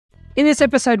In this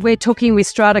episode, we're talking with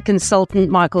Strata consultant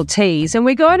Michael Tees, and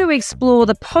we're going to explore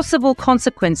the possible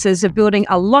consequences of building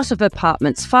a lot of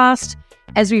apartments fast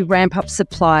as we ramp up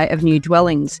supply of new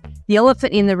dwellings. The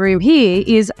elephant in the room here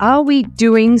is, are we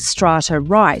doing strata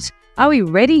right? Are we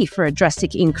ready for a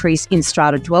drastic increase in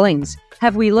strata dwellings?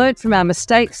 Have we learnt from our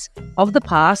mistakes of the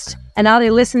past? And are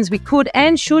there lessons we could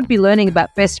and should be learning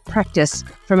about best practice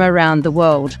from around the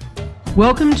world?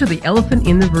 Welcome to The Elephant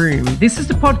in the Room. This is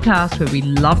the podcast where we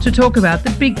love to talk about the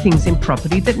big things in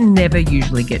property that never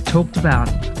usually get talked about.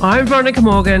 I'm Veronica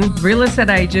Morgan, real estate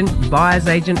agent, buyer's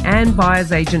agent and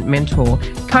buyer's agent mentor,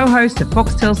 co-host of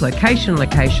Foxtel's Location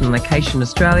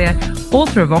Australia,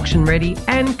 author of Auction Ready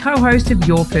and co-host of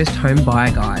Your First Home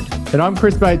Buyer Guide. And I'm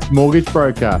Chris Bates, mortgage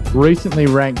broker, recently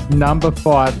ranked number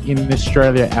 5 in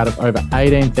Australia out of over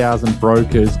 18,000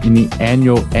 brokers in the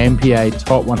annual MPA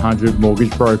Top 100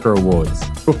 Mortgage Broker Awards.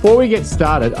 Before we get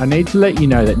started, I need to let you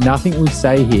know that nothing we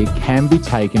say here can be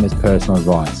taken as personal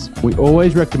advice. We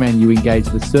always recommend you engage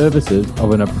the services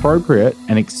of an appropriate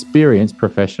and experienced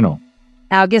professional.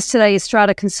 Our guest today is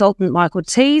Strata consultant Michael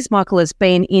Tees. Michael has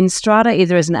been in Strata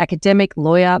either as an academic,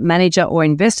 lawyer, manager or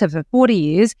investor for 40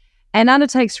 years and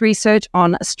undertakes research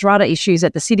on strata issues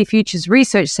at the City Futures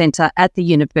Research Centre at the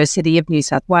University of New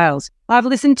South Wales. I've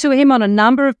listened to him on a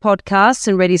number of podcasts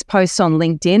and read his posts on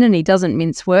LinkedIn, and he doesn't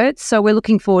mince words. So we're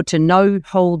looking forward to no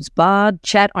holds barred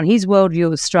chat on his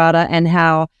worldview of strata and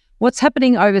how what's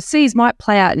happening overseas might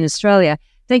play out in Australia.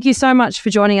 Thank you so much for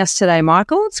joining us today,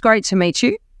 Michael. It's great to meet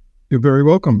you. You're very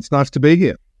welcome. It's nice to be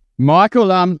here.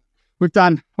 Michael, we've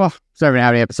done, so how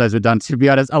many episodes we've done, to be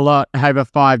honest, a lot. Over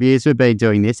 5 years we've been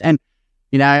doing this. And,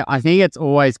 you know, I think it's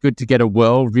always good to get a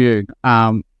worldview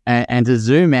and to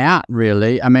zoom out,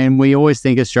 really. I mean, we always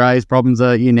think Australia's problems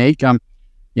are unique.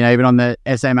 Even on the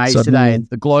SMH today, it's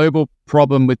the global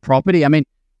problem with property. I mean,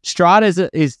 Strata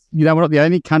is we're not the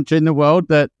only country in the world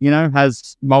that,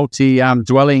 has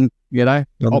multi-dwelling,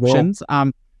 options.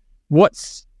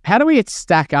 How do we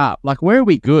stack up? Like, where are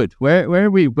we good? Where do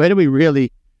we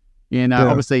really...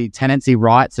 Obviously tenancy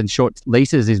rights and short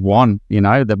leases is one,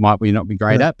 that might we not be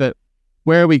great at, but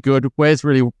where are we good? Where's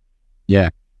really,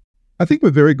 I think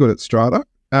we're very good at Strata.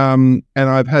 And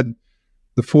I've had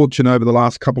the fortune over the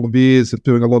last couple of years of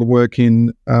doing a lot of work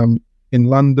in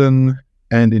London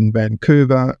and in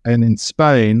Vancouver and in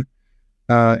Spain,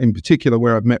 in particular,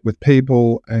 where I've met with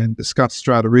people and discussed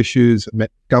Strata issues, and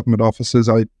met government officers.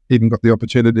 I even got the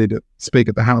opportunity to speak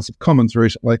at the House of Commons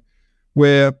recently,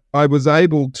 where I was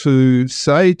able to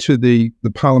say to the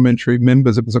parliamentary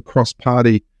members, it was a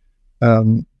cross-party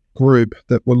group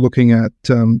that were looking at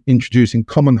introducing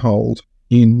common hold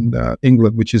in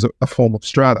England, which is a form of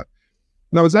strata.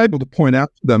 And I was able to point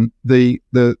out to them the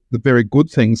very good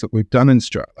things that we've done in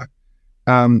strata.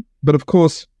 But of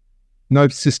course, no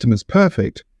system is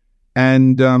perfect,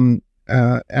 and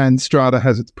strata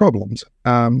has its problems.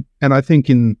 And I think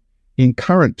in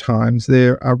current times,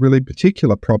 there are really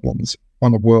particular problems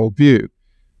on a world view.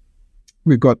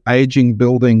 We've got aging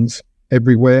buildings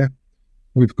everywhere.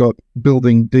 We've got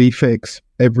building defects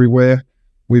everywhere.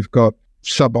 We've got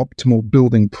suboptimal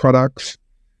building products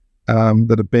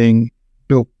that are being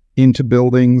built into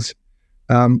buildings.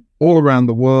 All around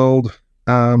the world,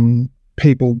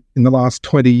 people in the last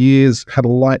 20 years had a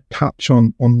light touch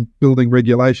on building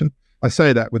regulation. I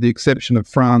say that with the exception of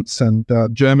France and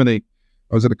Germany.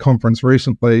 I was at a conference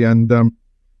recently, and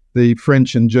the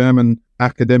French and German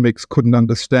academics couldn't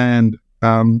understand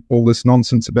all this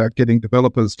nonsense about getting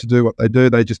developers to do what they do.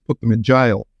 They just put them in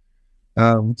jail.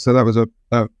 So that was a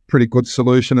pretty good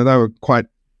solution, and they were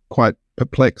quite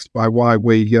perplexed by why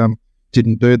we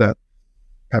didn't do that.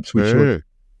 Perhaps we should.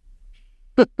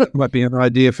 That might be an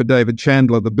idea for David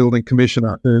Chandler, the building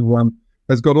commissioner, who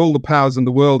has got all the powers in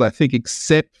the world, I think,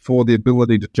 except for the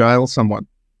ability to jail someone.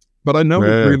 But I know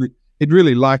he'd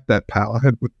really like that power.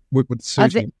 It would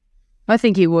suit him. I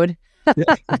think he would.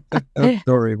 I'm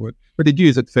sure he would. But he'd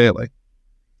use it fairly.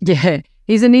 Yeah.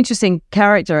 He's an interesting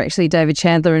character, actually, David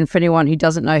Chandler. And for anyone who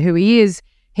doesn't know who he is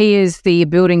the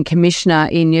building commissioner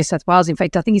in New South Wales. In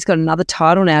fact, I think he's got another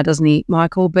title now, doesn't he,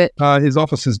 Michael? But his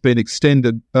office has been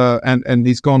extended and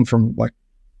he's gone from like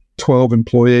 12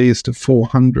 employees to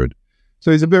 400.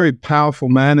 So he's a very powerful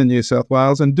man in New South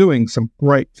Wales and doing some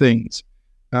great things.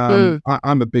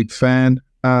 I'm a big fan.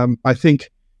 I think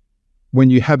when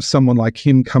you have someone like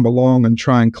him come along and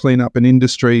try and clean up an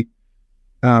industry,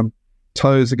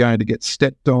 toes are going to get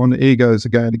stepped on, egos are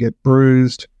going to get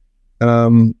bruised,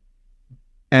 and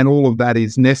all of that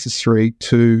is necessary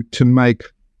to make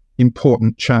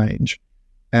important change.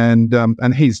 And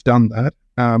he's done that.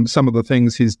 Some of the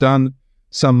things he's done,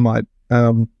 some might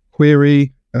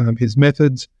query his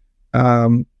methods,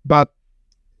 But,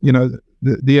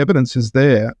 the evidence is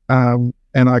there, and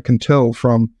I can tell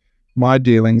from my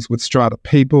dealings with Strata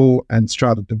people and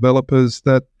Strata developers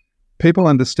that people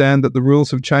understand that the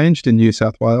rules have changed in New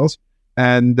South Wales,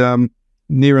 and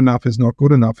near enough is not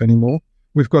good enough anymore.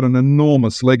 We've got an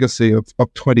enormous legacy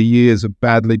of 20 years of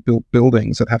badly built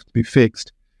buildings that have to be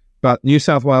fixed. But New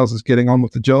South Wales is getting on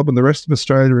with the job, and the rest of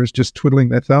Australia is just twiddling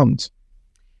their thumbs.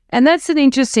 And that's an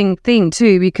interesting thing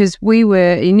too, because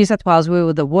in New South Wales, we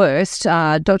were the worst.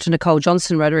 Dr. Nicole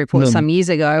Johnson wrote a report some years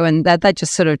ago, and that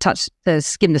just sort of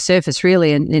skimmed the surface,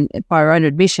 really, and by her own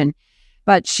admission.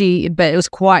 But it was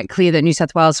quite clear that New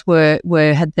South Wales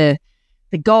had the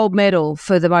gold medal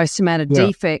for the most amount of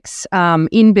defects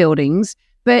in buildings.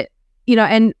 But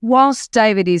and whilst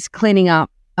David is cleaning up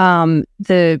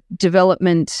the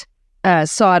development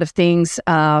side of things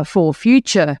for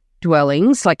future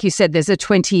dwellings, like you said, there's a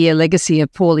 20-year legacy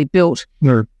of poorly built,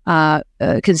 or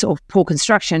poor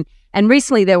construction. And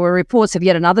recently there were reports of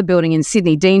yet another building in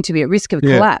Sydney deemed to be at risk of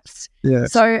collapse.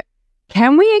 Yes. So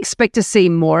can we expect to see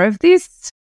more of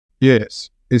this? Yes,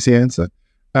 is the answer.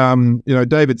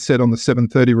 David said on the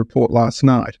 7:30 report last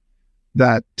night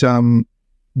that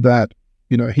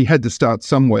he had to start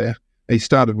somewhere. He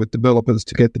started with developers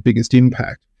to get the biggest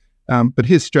impact. But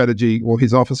his strategy, or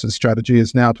his office's strategy,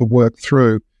 is now to work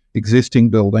through existing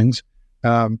buildings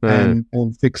and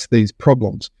fix these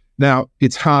problems. Now,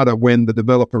 it's harder when the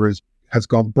developer has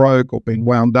gone broke or been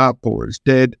wound up or is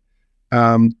dead.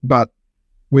 But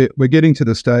we're getting to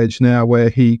the stage now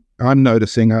where I'm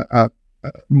noticing a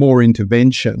more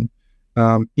intervention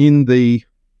in the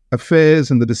affairs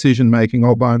and the decision-making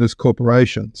of owners'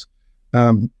 corporations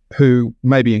who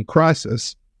may be in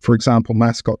crisis, for example,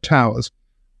 Mascot Towers,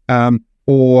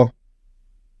 or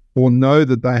know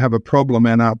that they have a problem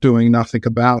and are doing nothing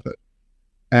about it.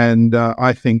 And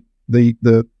I think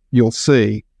you'll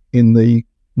see in the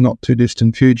not too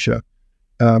distant future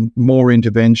more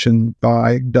intervention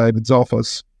by David's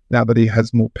office, now that he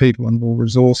has more people and more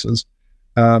resources,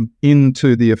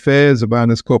 into the affairs of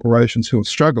owners' corporations who are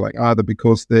struggling, either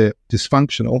because they're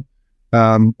dysfunctional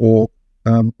or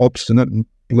obstinate and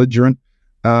belligerent,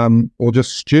 or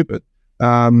just stupid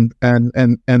and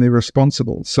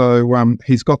irresponsible. So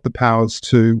he's got the powers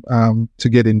to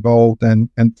get involved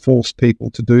and force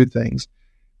people to do things.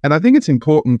 And I think it's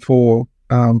important for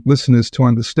listeners to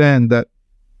understand that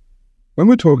when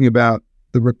we're talking about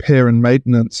the repair and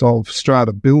maintenance of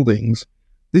strata buildings,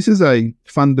 this is a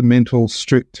fundamental,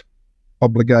 strict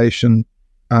obligation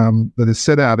that is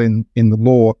set out in the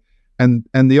law, and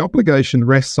the obligation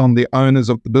rests on the owners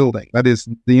of the building, that is,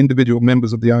 the individual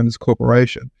members of the owners'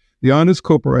 corporation. The owners'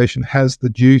 corporation has the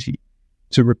duty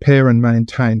to repair and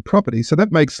maintain property, so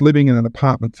that makes living in an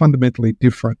apartment fundamentally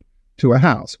different to a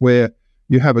house, where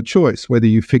you have a choice whether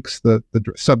you fix the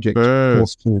subject, of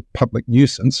course, to public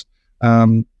nuisance.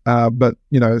 But,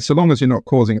 so long as you're not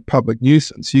causing a public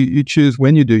nuisance, you choose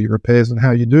when you do your repairs and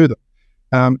how you do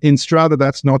them. In Strata,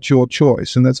 that's not your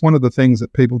choice. And that's one of the things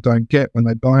that people don't get when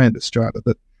they buy into Strata,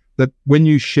 that when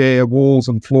you share walls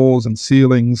and floors and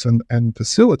ceilings and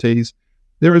facilities,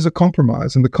 there is a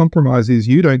compromise. And the compromise is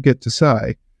you don't get to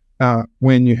say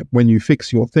when you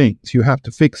fix your things, you have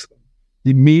to fix them.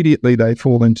 Immediately they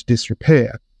fall into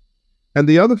disrepair. And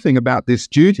the other thing about this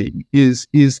duty is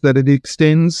that it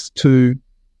extends to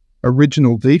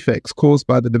original defects caused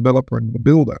by the developer and the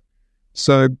builder.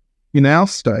 So in our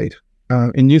state,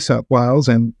 in New South Wales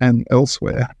and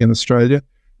elsewhere in Australia,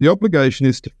 the obligation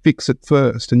is to fix it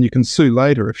first, and you can sue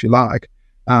later if you like,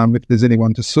 if there's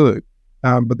anyone to sue.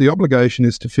 But the obligation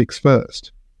is to fix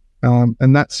first.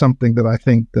 And that's something that I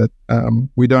think that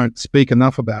we don't speak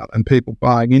enough about, and people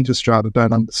buying into Strata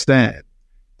don't understand.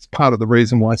 It's part of the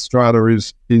reason why Strata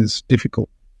is difficult.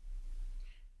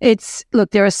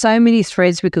 Look, there are so many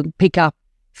threads we could pick up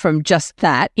from just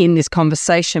that in this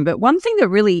conversation. But one thing that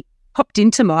really popped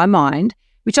into my mind,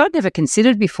 which I'd never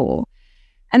considered before,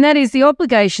 and that is the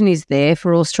obligation is there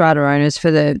for all Strata owners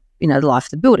for the life of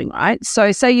the building, right?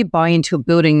 So say you buy into a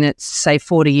building that's, say,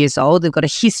 40 years old, they've got a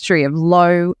history of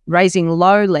raising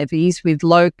low levies with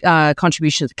low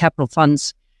contributions to capital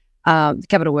funds, the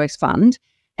Capital Works Fund,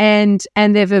 and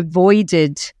they've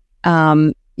avoided,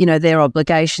 their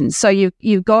obligations. So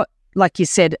you've got, like you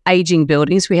said, aging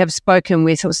buildings. We have spoken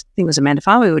with, I think it was Amanda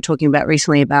Farmer we were talking about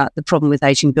recently about the problem with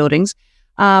aging buildings.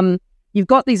 You've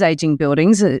got these aging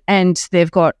buildings and they've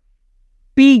got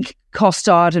big cost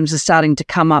items are starting to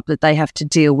come up that they have to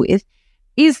deal with.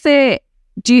 Do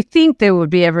you think there would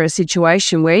be ever a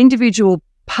situation where individual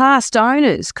past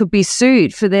owners could be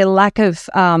sued for their lack of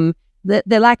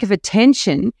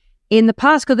attention in the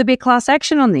past? Could there be a class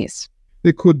action on this?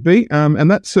 There could be,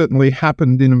 and that certainly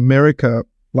happened in America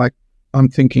like I'm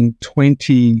thinking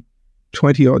 20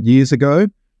 odd years ago,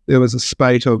 there was a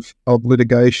spate of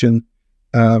litigation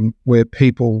where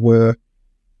people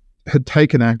had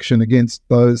taken action against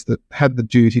those that had the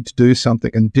duty to do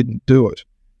something and didn't do it.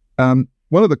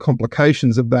 One of the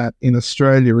complications of that in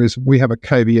Australia is we have a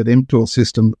caveat emptor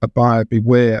system, a buyer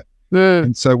beware.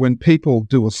 And so when people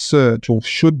do a search or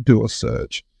should do a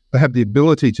search, they have the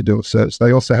ability to do a search.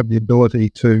 They also have the ability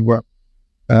to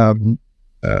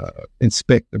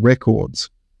inspect the records.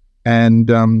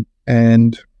 And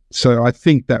so I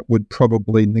think that would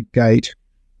probably negate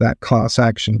that class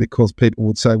action, because people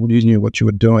would say, well, you knew what you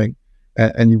were doing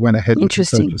and you went ahead with the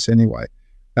purchase anyway.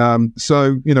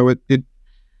 So,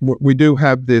 we do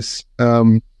have this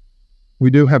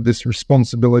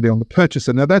responsibility on the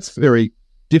purchaser. Now, that's very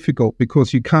difficult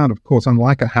because you can't, of course,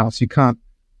 unlike a house, you can't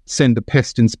send a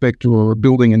pest inspector or a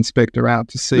building inspector out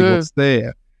to see what's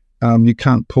there. You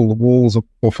can't pull the walls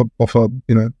off a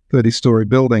 30-story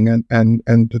building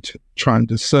and to try and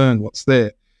discern what's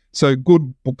there. So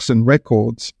good books and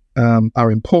records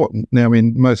are important. Now,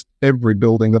 in most every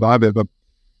building that I've ever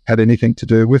had anything to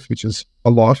do with, which is a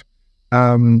lot,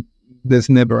 there's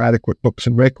never adequate books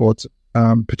and records,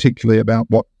 particularly about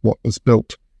what was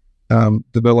built.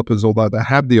 Developers, although they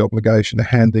have the obligation to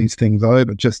hand these things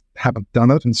over, just haven't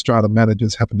done it, and strata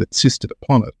managers haven't insisted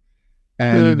upon it.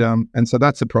 And so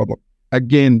that's a problem.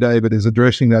 Again, David is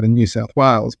addressing that in New South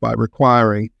Wales by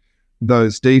requiring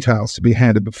those details to be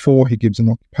handed before he gives an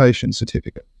occupation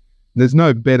certificate. There's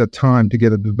no better time to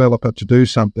get a developer to do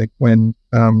something when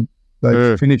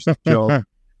they've finished the job.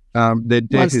 Their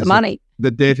debt the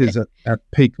debt is at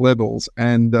peak levels,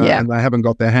 and they haven't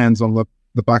got their hands on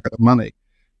the bucket of money.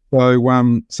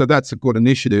 So that's a good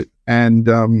initiative, and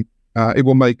it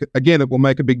will make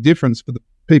a big difference for the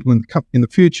people in the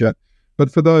future.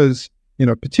 But for those,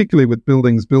 particularly with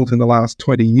buildings built in the last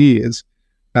 20 years,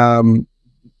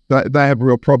 they have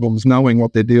real problems knowing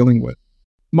what they're dealing with.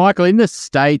 Michael, in the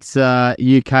States,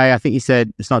 UK, I think you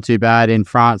said it's not too bad in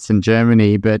France and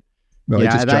Germany, but they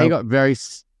got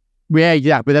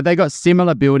but they got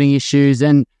similar building issues,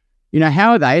 and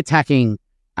how are they attacking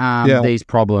these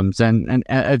problems? And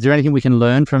is there anything we can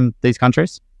learn from these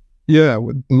countries? Yeah,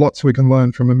 lots we can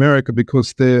learn from America,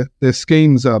 because their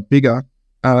schemes are bigger,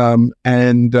 and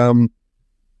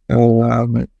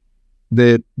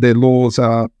their laws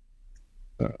are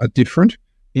different.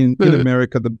 In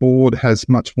America, the board has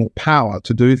much more power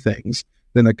to do things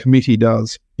than a committee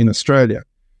does in Australia.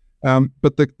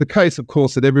 But the case, of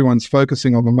course, that everyone's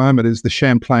focusing on the moment is the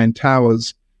Champlain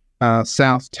Towers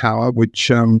South Tower,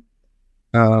 which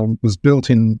was built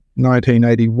in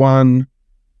 1981.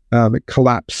 It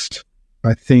collapsed,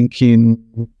 I think,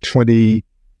 in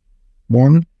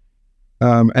 21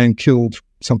 and killed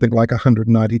something like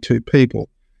 192 people.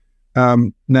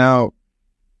 Now,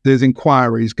 there's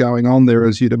inquiries going on there,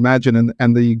 as you'd imagine,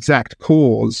 and the exact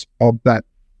cause of that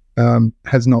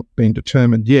has not been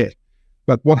determined yet.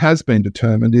 But what has been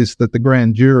determined is that the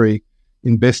grand jury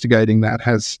investigating that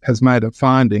has made a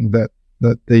finding that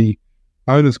the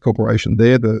owners corporation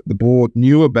there, the board,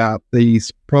 knew about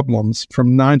these problems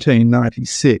from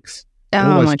 1996,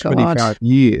 almost 25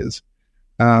 years.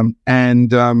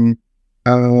 And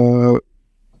a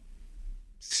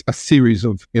series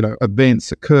of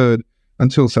events occurred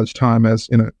until such time as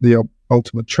the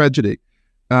ultimate tragedy.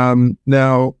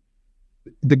 Now,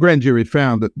 the grand jury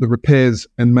found that the repairs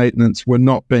and maintenance were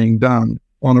not being done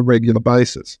on a regular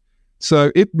basis.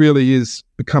 So it really is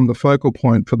become the focal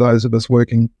point for those of us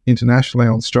working internationally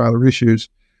on strata issues.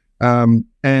 And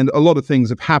a lot of things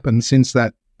have happened since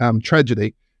that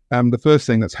tragedy. The first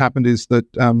thing that's happened is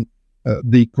that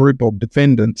the group of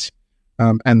defendants,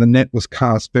 and the net was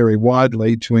cast very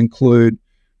widely to include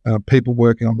people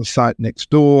working on the site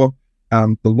next door,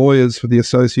 the lawyers for the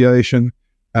association,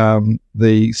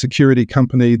 the security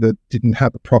company that didn't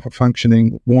have a proper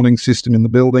functioning warning system in the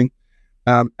building,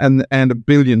 and $1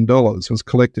 billion was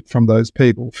collected from those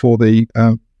people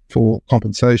for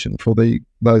compensation for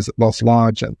those that lost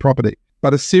lives and property.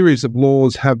 But a series of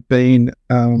laws have been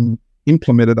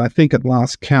implemented. I think at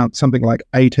last count, something like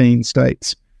 18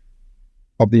 states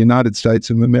of the United States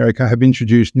of America have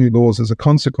introduced new laws as a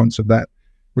consequence of that,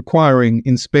 requiring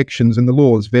inspections, and the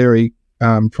laws vary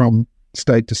from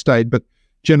state to state, but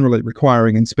generally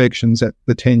requiring inspections at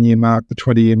the 10-year mark, the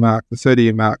 20-year mark, the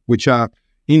 30-year mark, which are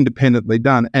independently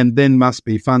done and then must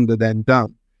be funded and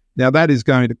done. Now, that is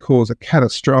going to cause a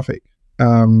catastrophic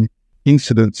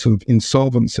incidence of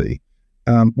insolvency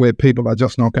where people are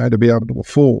just not going to be able to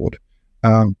afford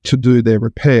to do their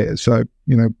repairs. So,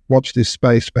 watch this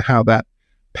space for how that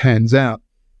pans out.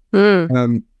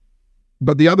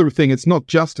 But the other thing, it's not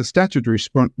just a statutory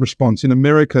response. In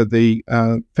America, the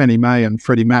Fannie Mae and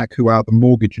Freddie Mac, who are the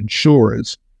mortgage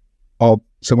insurers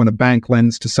so when a bank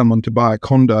lends to someone to buy a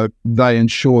condo, they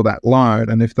insure that loan.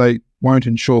 And if they won't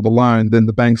insure the loan, then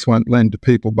the banks won't lend to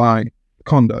people buying a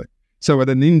condo. So at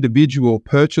an individual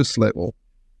purchase level,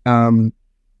 the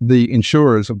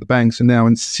insurers of the banks are now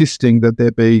insisting that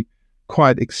there be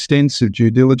quite extensive due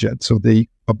diligence of the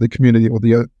community or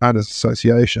the owners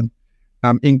association,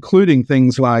 including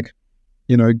things like,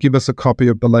 give us a copy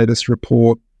of the latest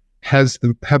report. Have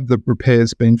the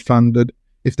repairs been funded?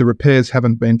 If the repairs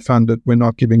haven't been funded, we're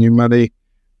not giving you money.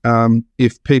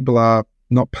 If people are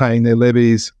not paying their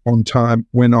levies on time,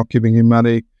 we're not giving you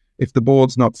money. If the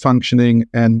board's not functioning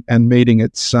and meeting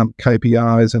its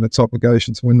KPIs and its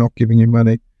obligations, we're not giving you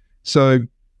money. So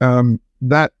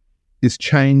that is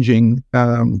changing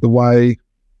the way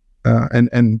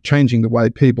and changing the way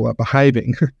people are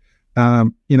behaving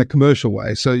in a commercial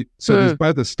way. So there's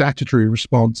both a statutory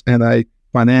response and a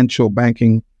financial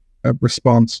banking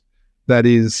response that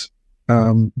is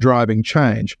driving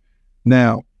change.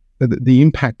 Now, the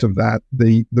impact of that,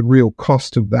 the real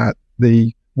cost of that,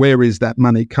 where is that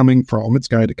money coming from? It's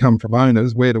going to come from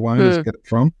owners. Where do owners get it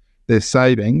from? Their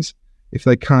savings. If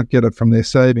they can't get it from their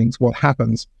savings, what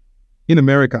happens? In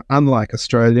America, unlike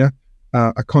Australia,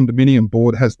 a condominium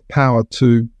board has the power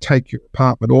to take your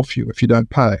apartment off you if you don't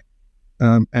pay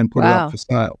and put it up for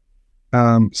sale.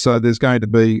 So there's going to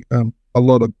be a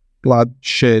lot of blood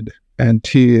shed and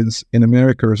tears in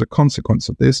America as a consequence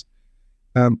of this.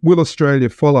 Will Australia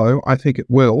follow? I think it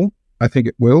will. I think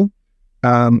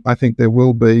there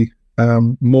will be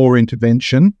more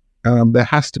intervention. There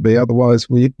has to be, otherwise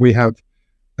we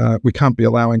can't be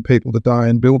allowing people to die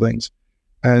in buildings.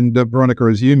 And Veronica,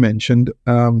 as you mentioned,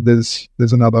 there's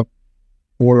another,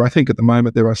 or I think at the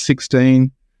moment there are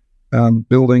 16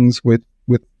 buildings with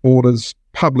orders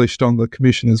published on the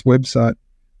Commissioner's website,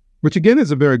 which again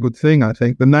is a very good thing. I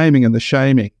think the naming and the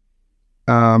shaming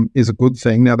is a good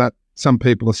thing. Now that some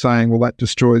people are saying, well, that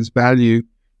destroys value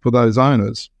for those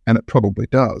owners, and it probably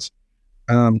does.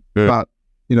 But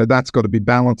that's got to be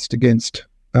balanced against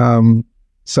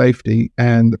safety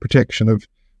and the protection of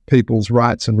people's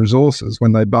rights and resources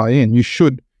when they buy in. You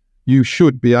should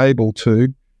be able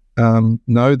to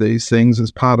know these things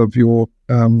as part of your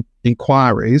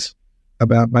inquiries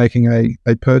about making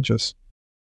a purchase.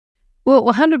 Well,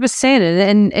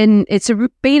 100%, and it's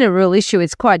been a real issue.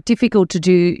 It's quite difficult to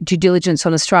do due diligence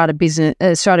on a strata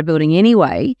building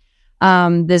anyway.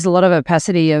 There's a lot of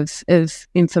opacity of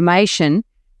information.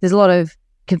 There's a lot of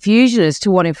confusion as to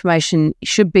what information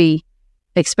should be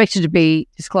expected to be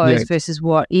disclosed versus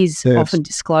what is often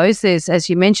disclosed. There's, as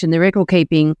you mentioned, the record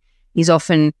keeping is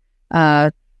often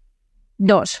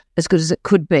not as good as it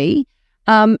could be.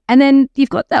 And then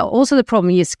you've got also the problem,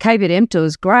 yes, caveat emptor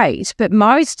is great, but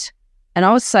most, and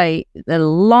I would say the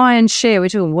lion's share, we're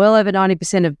talking well over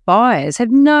 90% of buyers, have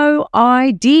no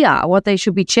idea what they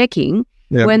should be checking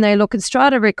when they look at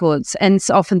strata records. And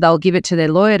so often they'll give it to their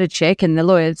lawyer to check, and the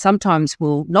lawyer sometimes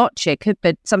will not check it,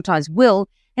 but sometimes will.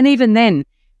 And even then,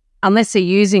 unless they're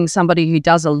using somebody who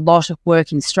does a lot of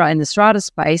work in the strata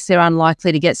space, they're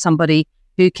unlikely to get somebody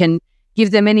who can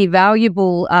give them any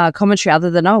valuable commentary other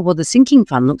than, the sinking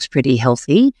fund looks pretty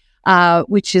healthy,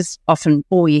 which is often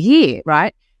all you hear,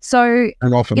 right? So,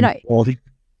 and often quality.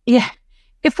 Yeah.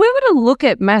 If we were to look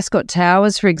at Mascot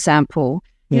Towers, for example,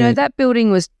 that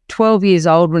building was 12 years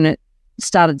old when it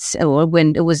started, or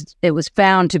when it was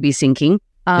found to be sinking.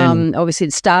 Obviously,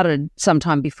 it started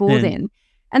sometime before then.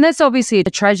 And that's obviously a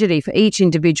tragedy for each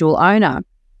individual owner.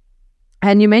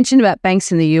 And you mentioned about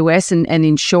banks in the US and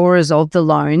insurers of the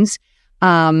loans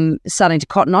starting to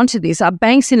cotton onto this. Are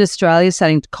banks in Australia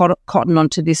starting to cotton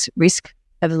onto this risk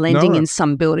of lending in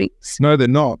some buildings? No, they're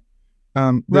not.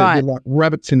 They're like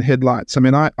rabbits in headlights. I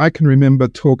mean, I can remember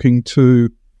talking to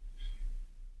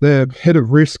the head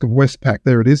of risk of Westpac.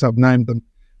 There it is. I've named them.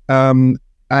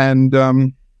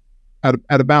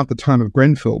 At about the time of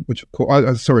Grenfell,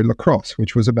 Lacrosse,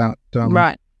 which was about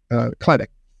cladding.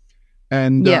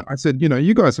 And I said,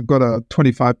 you guys have got a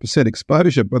 25%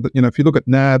 exposure, but if you look at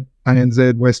NAB,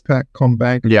 ANZ, Westpac,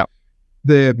 CommBank,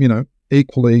 they're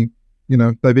equally,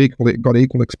 they've got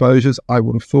equal exposures, I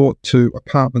would have thought, to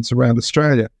apartments around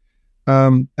Australia.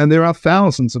 And there are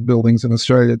thousands of buildings in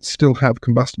Australia that still have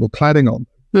combustible cladding on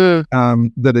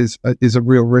them. That is a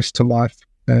real risk to life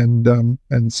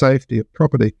and safety of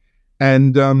property.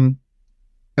 And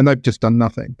they've just done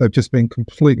nothing. They've just been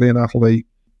completely and utterly.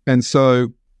 And so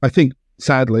I think,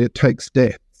 sadly, it takes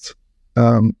deaths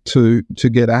to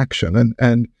get action.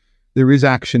 And there is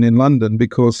action in London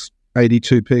because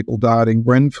 82 people died in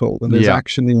Grenfell, and there's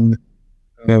action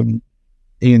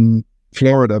in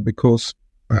Florida because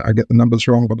I get the numbers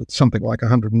wrong, but it's something like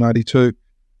 192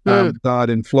 died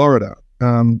in Florida.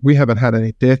 We haven't had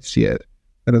any deaths yet.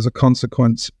 And as a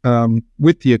consequence,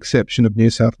 with the exception of New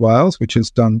South Wales, which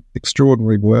has done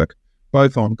extraordinary work,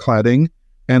 both on cladding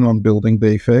and on building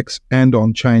defects and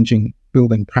on changing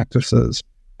building practices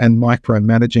and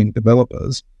micromanaging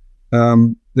developers,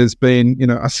 there's been,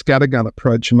 a scattergun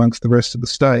approach amongst the rest of the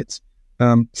states,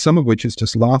 some of which is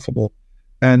just laughable.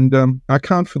 And I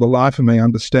can't for the life of me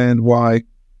understand why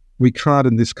we can't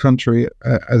in this country,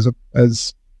 as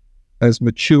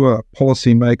mature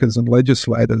policymakers and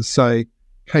legislators, say,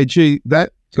 hey, gee,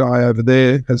 that guy over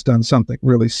there has done something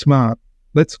really smart.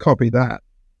 Let's copy that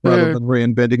rather than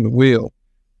reinventing the wheel.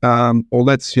 Or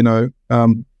let's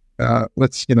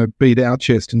beat our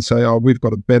chest and say, oh, we've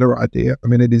got a better idea. I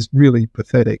mean, it is really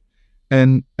pathetic.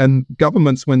 And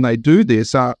governments, when they do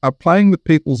this, are playing with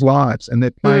people's lives, and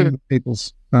they're playing with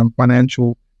people's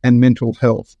financial and mental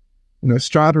health.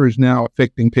 Strata is now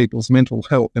affecting people's mental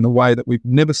health in a way that we've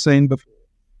never seen before.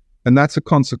 And that's a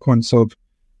consequence of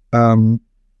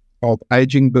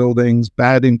aging buildings,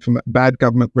 bad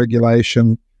government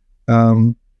regulation,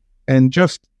 and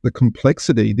just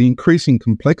the increasing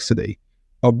complexity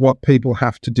of what people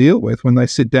have to deal with when they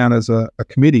sit down as a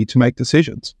committee to make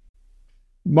decisions.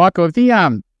 Michael, if the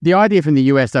idea from the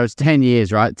US, though, is 10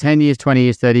 years, right? 10 years, 20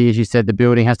 years, 30 years, you said the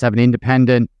building has to have an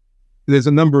independent... There's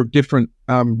a number of different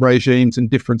regimes in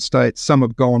different states. Some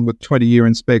have gone with 20-year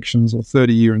inspections or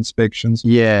 30-year inspections.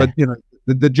 Yeah. But,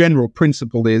 the general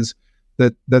principle is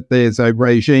that there's a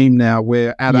regime now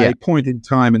where at a point in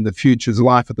time in the future's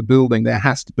life of the building, there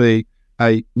has to be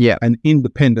an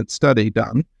independent study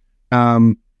done.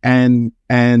 And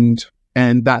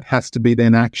that has to be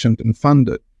then actioned and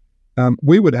funded.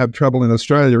 We would have trouble in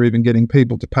Australia even getting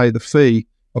people to pay the fee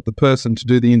of the person to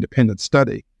do the independent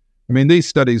study. I mean, these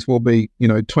studies will be,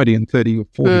 $20,000 and $30,000 or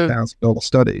 $40,000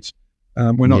 studies.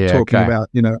 We're not talking about,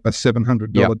 a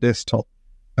 $700 desktop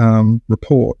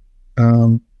report.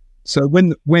 So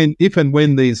if and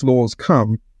when these laws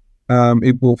come,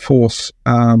 it will force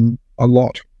a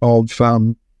lot of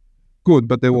good,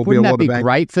 but there will be a lot of... Wouldn't that be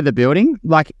great for the building?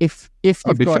 Like if you've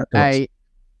got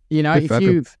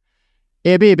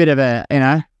it'd be a bit of a,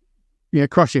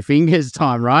 cross your fingers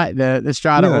time, right? The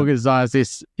Strata organised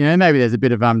this, maybe there's a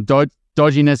bit of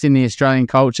dodginess in the Australian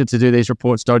culture to do these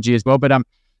reports dodgy as well. But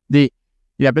the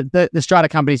Strata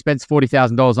company spends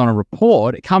 $40,000 on a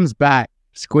report. It comes back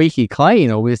squeaky clean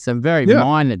or with some very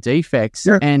minor defects,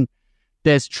 and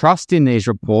there's trust in these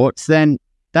reports, then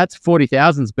that's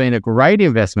 $40,000's been a great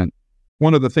investment.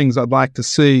 One of the things I'd like to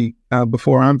see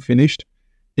before I'm finished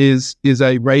is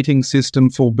a rating system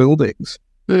for buildings.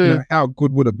 How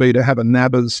good would it be to have a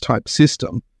NABERS type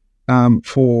system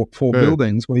for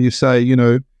buildings where you say,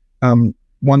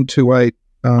 128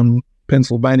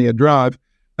 Pennsylvania Drive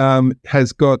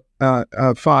has got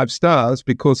 5 stars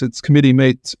because its committee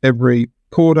meets every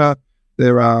quarter.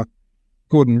 There are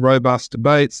good and robust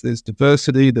debates. There's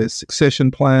diversity. There's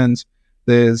succession plans.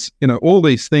 There's, all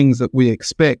these things that we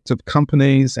expect of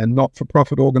companies and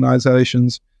not-for-profit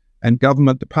organisations and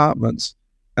government departments,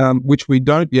 which we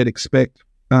don't yet expect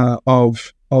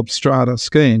of strata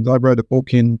schemes. I wrote a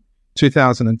book in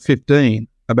 2015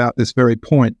 about this very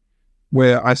point,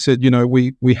 where I said,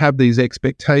 we have these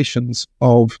expectations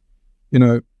of,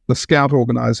 the Scout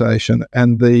organisation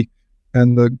and the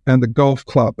golf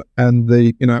club and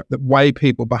the way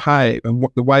people behave and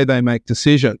the way they make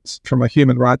decisions from a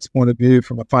human rights point of view,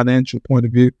 from a financial point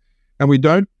of view, and we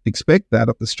don't expect that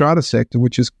of the strata sector,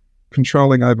 which is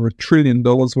controlling over $1 trillion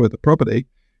worth of property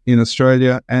in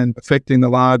Australia and affecting the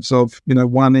lives of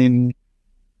 1 in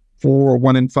 4 or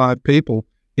 1 in 5 people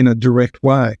in a direct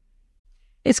way.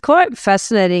 It's quite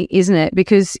fascinating, isn't it?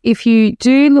 Because if you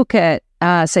do look at,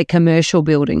 say, commercial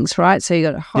buildings, right? So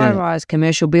you've got high-rise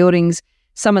commercial buildings.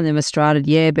 Some of them are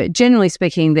strated, but generally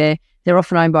speaking, they're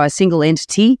often owned by a single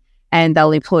entity, and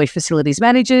they'll employ facilities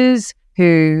managers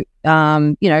who,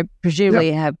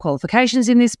 presumably have qualifications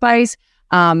in this space,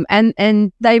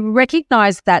 and they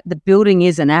recognise that the building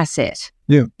is an asset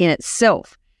in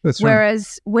itself. That's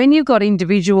Whereas when you've got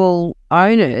individual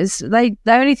owners, they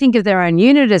only think of their own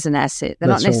unit as an asset. They're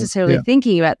not necessarily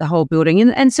thinking about the whole building.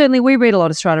 And certainly we read a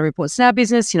lot of strata reports in our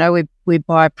business. We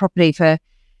buy property for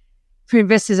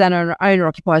investors and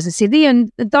owner-occupiers in Sydney,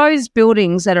 and those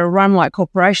buildings that are run like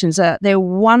corporations, they're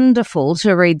wonderful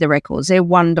to read the records. They're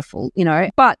wonderful,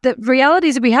 But the reality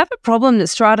is that we have a problem that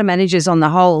strata managers on the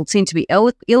whole seem to be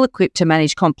ill-equipped to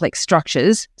manage complex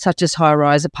structures, such as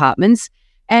high-rise apartments.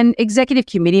 And executive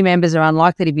committee members are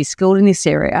unlikely to be skilled in this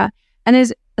area. And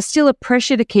there's still a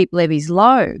pressure to keep levies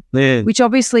low, which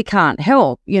obviously can't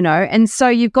help, And so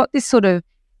you've got this sort of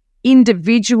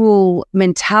individual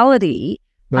mentality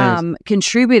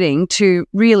contributing to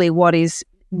really what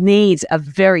needs a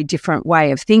very different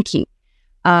way of thinking.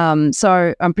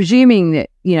 So I'm presuming that,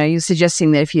 you're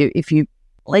suggesting that if you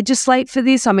legislate for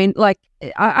this, I mean, like,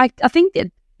 I think that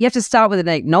you have to start with an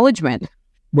acknowledgement.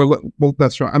 Well,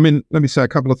 that's right. I mean, let me say a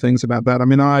couple of things about that. I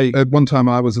mean, at one time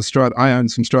I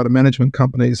owned some strata management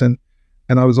companies, and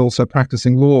I was also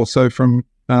practicing law. So from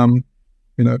 7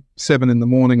 in the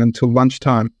morning until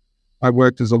lunchtime, I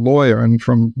worked as a lawyer, and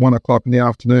from 1 o'clock in the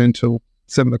afternoon till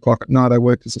 7 o'clock at night, I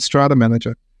worked as a strata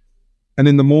manager. And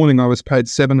in the morning, I was paid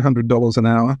 $700 an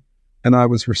hour, and I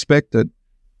was respected.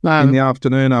 In the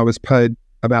afternoon, I was paid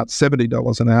about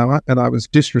 $70 an hour, and I was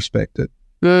disrespected.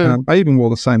 I even wore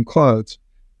the same clothes.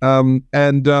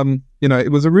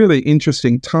 It was a really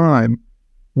interesting time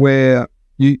where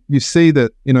you see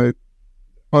that,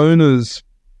 owners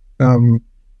don't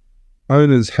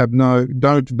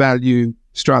value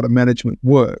strata management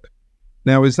work.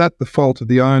 Now, is that the fault of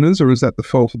the owners, or is that the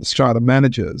fault of the strata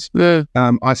managers?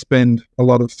 I spend a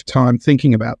lot of time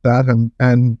thinking about that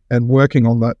and working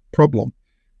on that problem.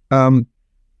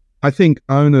 I think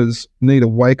owners need a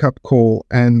wake-up call,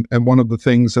 and one of the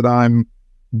things that I'm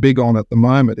big on at the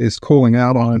moment is calling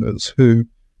out owners who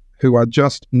are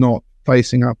just not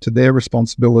facing up to their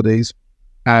responsibilities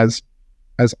as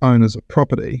owners of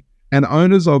property. And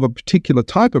owners of a particular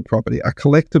type of property, a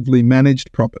collectively managed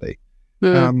property.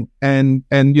 Because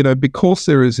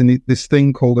there is this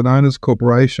thing called an owner's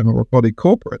corporation or a body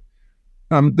corporate,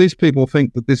 these people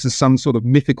think that this is some sort of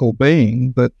mythical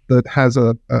being that has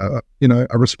a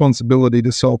responsibility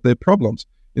to solve their problems.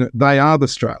 They are the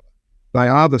strata. They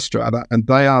are the strata, and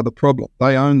they are the problem.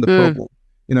 They own the problem.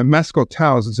 Mascot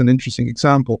Towers is an interesting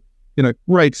example.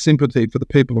 Great sympathy for the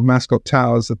people of Mascot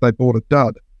Towers that they bought a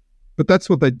dud. But that's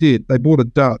what they did. They bought a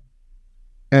dud.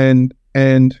 And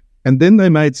then they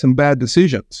made some bad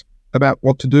decisions about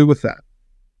what to do with that.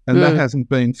 And that hasn't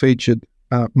been featured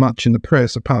much in the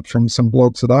press, apart from some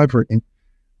blogs that I've written,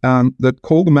 that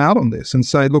call them out on this and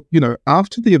say, look,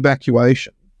 after the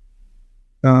evacuation,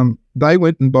 they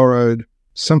went and borrowed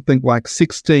something like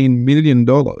 $16 million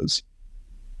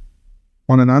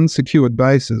on an unsecured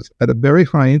basis at a very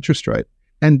high interest rate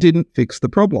and didn't fix the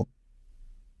problem.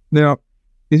 Now,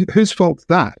 whose fault's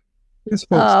that? Whose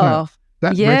fault's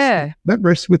that? That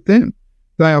rests with them.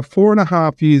 They are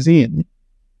 4.5 years in.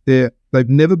 They've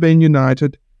never been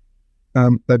united.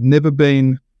 They've never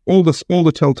been. All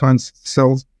the telltale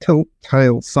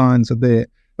signs are there.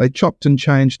 They chopped and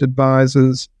changed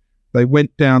advisors. They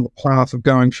went down the path of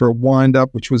going for a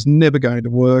wind-up, which was never going to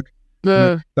work.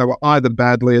 They were either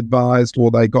badly advised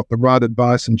or they got the right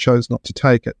advice and chose not to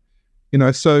take it.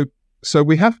 So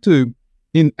we have to,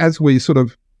 as we sort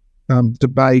of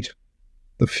debate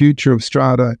the future of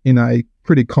strata in a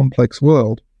pretty complex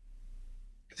world,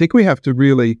 I think we have to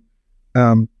really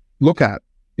look at,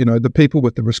 the people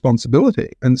with the responsibility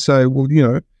and say, well,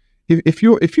 if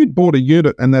you'd bought a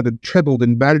unit and that had trebled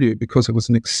in value because it was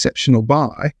an exceptional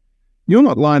buy, you're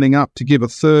not lining up to give a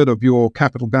third of your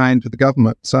capital gain to the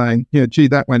government saying, gee,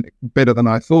 that went better than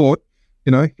I thought.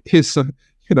 Here's some,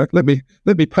 let me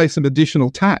pay some additional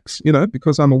tax,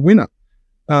 because I'm a winner.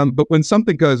 But when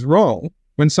something goes wrong,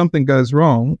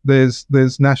 there's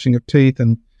gnashing of teeth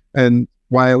and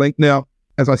wailing. Now,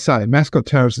 as I say, Mascot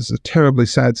Towers is a terribly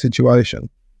sad situation,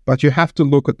 but you have to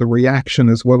look at the reaction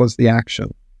as well as the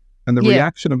action. And the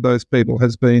reaction of those people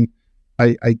has been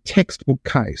a textbook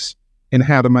case in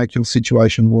how to make your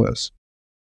situation worse.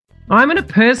 I'm on a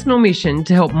personal mission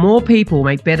to help more people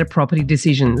make better property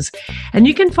decisions. And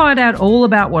you can find out all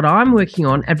about what I'm working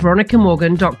on at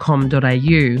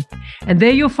veronicamorgan.com.au. And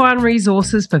there you'll find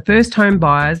resources for first home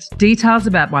buyers, details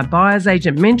about my buyer's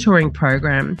agent mentoring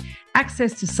program,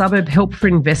 access to suburb help for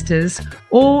investors,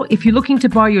 or if you're looking to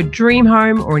buy your dream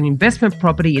home or an investment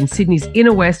property in Sydney's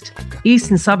inner west,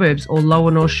 eastern suburbs or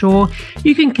lower North Shore,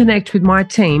 you can connect with my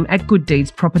team at Good Deeds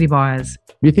Property Buyers.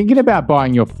 If you're thinking about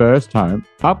buying your first home,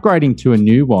 upgrading to a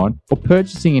new one, or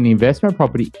purchasing an investment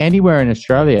property anywhere in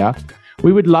Australia,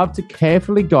 we would love to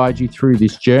carefully guide you through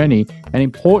this journey and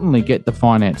importantly get the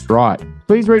finance right.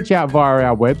 Please reach out via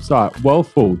our website,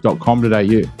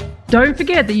 wealthful.com.au. Don't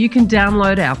forget that you can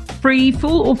download our free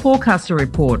full or forecaster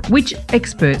report. Which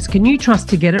experts can you trust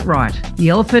to get it right?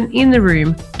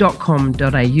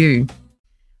 theelephantintheroom.com.au.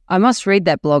 I must read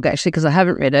that blog actually because I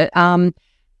haven't read it.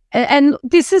 And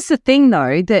this is the thing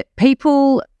though, that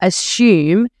people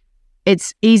assume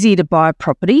it's easy to buy a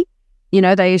property.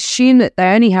 They assume that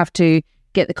they only have to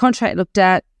get the contract looked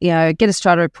at, get a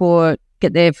strata report,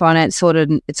 get their finance sorted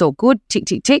and it's all good, tick,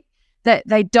 tick, tick. That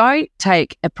they don't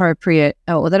take appropriate,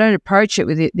 or they don't approach it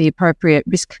with the appropriate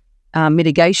risk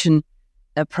mitigation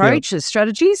approaches,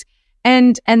 strategies.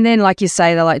 And then, like you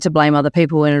say, they like to blame other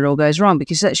people when it all goes wrong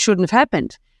because that shouldn't have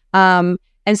happened. And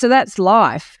so that's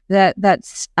life.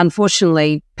 That's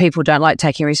unfortunately, people don't like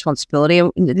taking responsibility.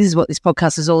 And this is what this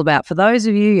podcast is all about. For those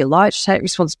of you like to take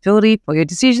responsibility for your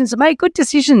decisions and make good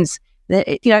decisions,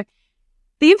 the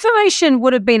information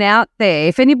would have been out there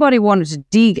if anybody wanted to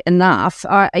dig enough.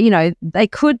 They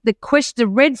could. The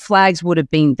red flags would have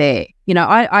been there.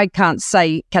 I can't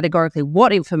say categorically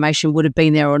what information would have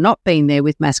been there or not been there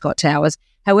with Mascot Towers.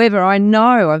 However, I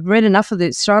know I've read enough of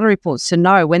the Strata reports to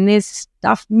know when there's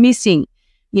stuff missing.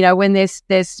 When there's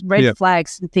red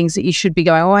flags and things that you should be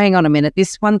going, oh, hang on a minute,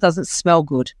 this one doesn't smell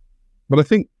good. But I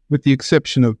think with the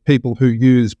exception of people who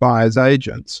use buyer's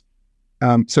agents,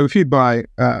 so if you buy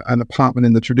an apartment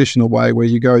in the traditional way where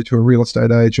you go to a real estate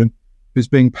agent who's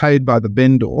being paid by the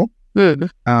vendor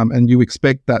and you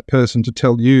expect that person to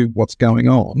tell you what's going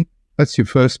on, that's your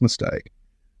first mistake.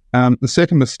 The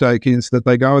second mistake is that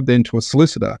they go then to a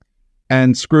solicitor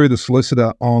and screw the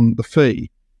solicitor on the fee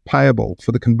payable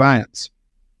for the conveyance.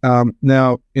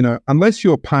 Now, unless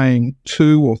you're paying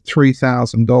 $2,000 or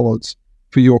 $3,000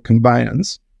 for your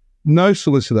conveyance, no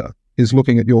solicitor is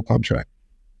looking at your contract.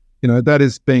 That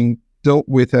is being dealt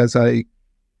with as a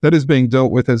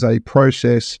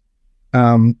process,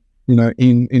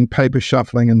 in paper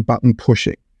shuffling and button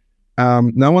pushing.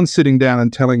 No one's sitting down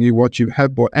and telling you what you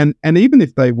have bought. And even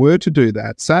if they were to do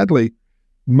that, sadly,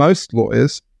 most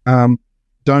lawyers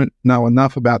don't know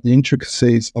enough about the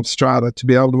intricacies of Strata to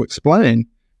be able to explain,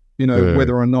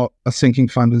 whether or not a sinking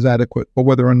fund is adequate or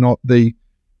whether or not the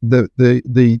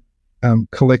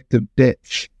collective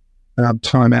debt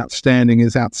time outstanding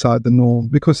is outside the norm,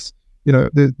 because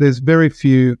there's very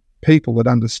few people that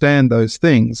understand those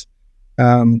things.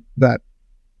 And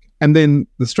then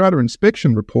the Strata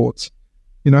inspection reports,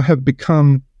 have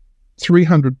become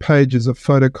 300 pages of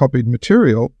photocopied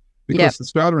material because the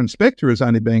Strata inspector is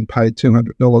only being paid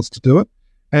 $200 to do it,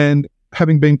 and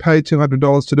having been paid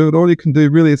 $200 to do it, all you can do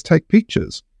really is take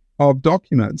pictures of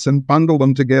documents and bundle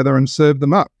them together and serve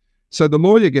them up. So the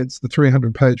lawyer gets the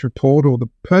 300-page report or the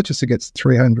purchaser gets the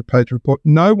 300-page report.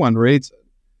 No one reads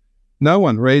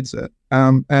it.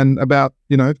 And about,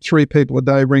 3 people a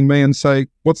day ring me and say,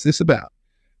 what's this about?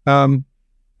 And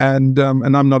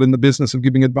I'm not in the business of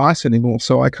giving advice anymore,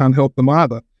 so I can't help them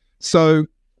either. So,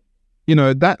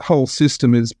 that whole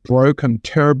system is broken,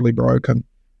 terribly broken.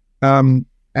 I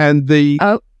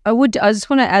just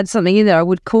want to add something in there. I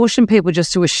would caution people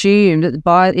just to assume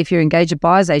that if you engage a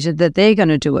buyer's agent, that they're going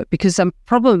to do it, because some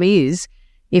problem is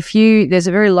there's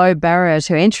a very low barrier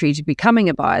to entry to becoming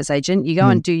a buyer's agent. You go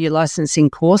and do your licensing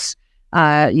course,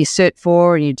 your Cert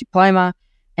 4 and your diploma,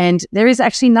 and there is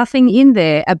actually nothing in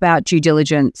there about due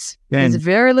diligence. There's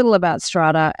very little about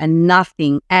Strata and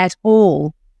nothing at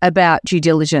all about due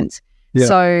diligence.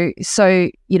 Yeah. So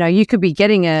you could be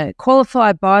getting a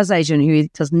qualified buyer's agent who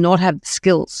does not have the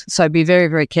skills. So be very,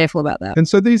 very careful about that. And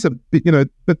so these are,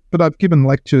 but I've given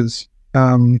lectures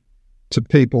to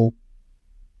people,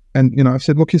 and I've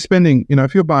said, look, you're spending,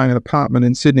 if you're buying an apartment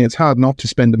in Sydney, it's hard not to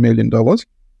spend $1 million.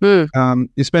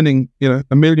 You're spending,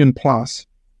 $1 million plus.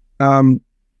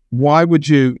 Why would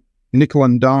you nickel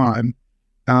and dime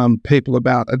people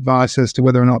about advice as to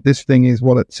whether or not this thing is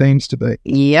what it seems to be?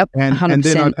 Yep, and 100%. And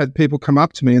then I've had people come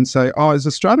up to me and say, oh, is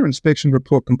the Strata inspection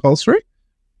report compulsory?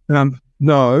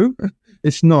 No,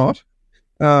 it's not,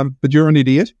 but you're an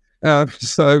idiot.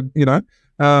 So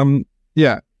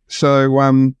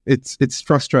it's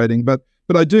frustrating. But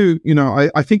I do,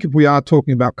 I think if we are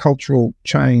talking about cultural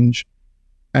change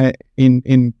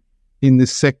in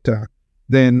this sector,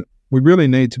 then we really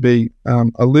need to be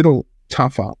a little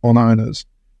tougher on owners.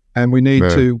 And we need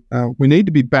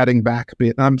to be batting back a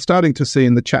bit. I'm starting to see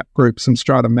in the chat group some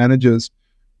Strata managers.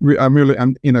 I'm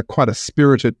in quite a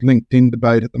spirited LinkedIn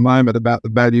debate at the moment about the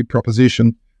value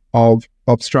proposition of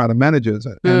Strata managers.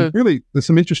 And really, there's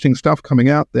some interesting stuff coming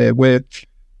out there where,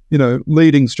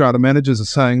 leading Strata managers are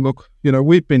saying, look,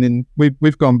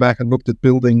 we've gone back and looked at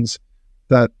buildings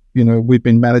that, we've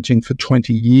been managing for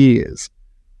 20 years.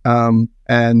 And,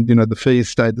 the fees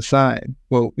stayed the same.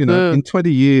 Well, in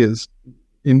 20 years,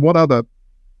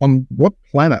 on what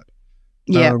planet?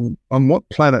 On what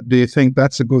planet do you think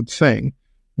that's a good thing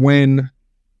when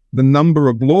the number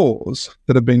of laws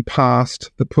that have been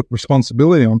passed that put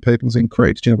responsibility on people's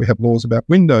increased? We have laws about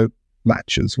window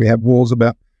latches, we have laws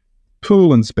about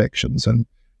pool inspections and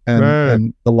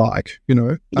the like,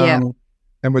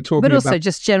 and we're talking but also about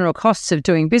just general costs of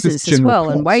doing business as well,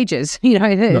 costs. And wages,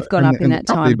 they've gone up in that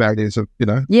time. Property values of,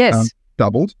 yes.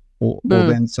 doubled or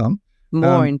then some.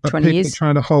 More in 20 people years. are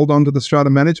trying to hold on to the strata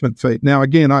management fee. Now,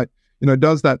 again,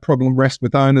 does that problem rest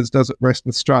with owners? Does it rest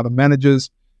with strata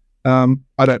managers? I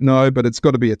don't know, but it's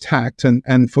got to be attacked.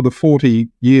 And for the 40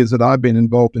 years that I've been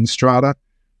involved in strata,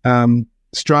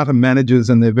 strata managers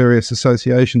and their various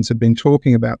associations have been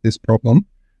talking about this problem,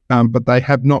 but they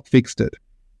have not fixed it.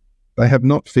 They have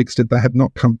not fixed it. They have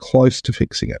not come close to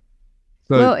fixing it.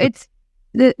 So, well, it's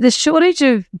the shortage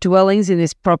of dwellings in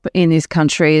this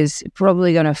country is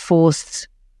probably going to force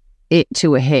it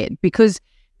to a head, because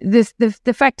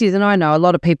the fact is, and I know a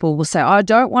lot of people will say, I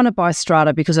don't want to buy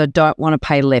strata because I don't want to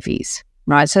pay levies,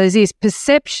 right? So there's this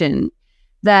perception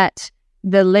that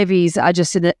the levies are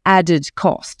just an added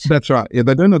cost. That's right. Yeah,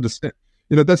 they don't understand.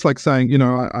 That's like saying,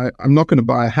 I'm not going to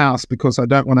buy a house because I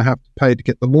don't want to have to pay to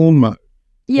get the lawn mowed.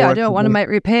 Yeah, I don't want to make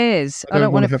repairs. I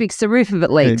don't want to fix the roof if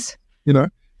it leaks.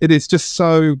 It is just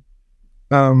so,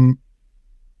 I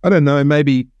don't know,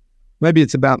 maybe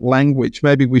it's about language.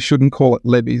 Maybe we shouldn't call it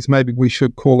levies. Maybe we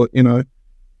should call it,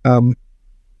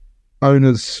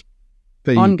 owner's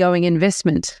fee. Ongoing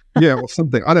investment. Yeah, or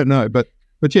something. I don't know. But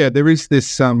yeah, there is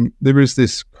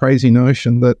this crazy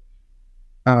notion that,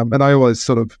 and I always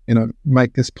sort of,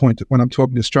 make this point when I'm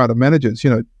talking to strata managers,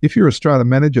 if you're a strata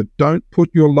manager, don't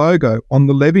put your logo on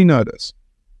the levy notice.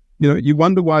 You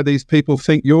wonder why these people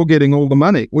think you're getting all the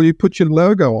money. Well, you put your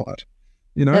logo on it.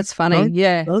 That's funny.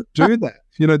 Don't do that.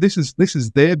 This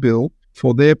is their bill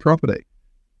for their property.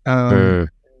 So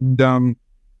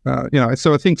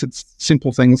I think it's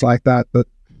simple things like that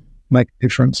make a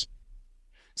difference.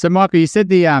 So, Michael, you said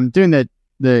doing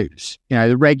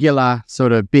the regular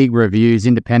sort of big reviews,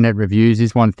 independent reviews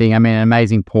is one thing. I mean, an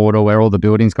amazing portal where all the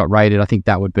buildings got rated. I think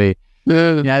that would be,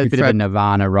 a bit of a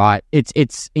nirvana, right? It's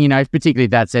particularly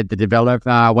that said, the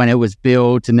developer, when it was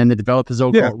built and then the developers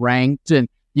all got ranked, and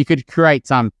you could create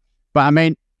some. But I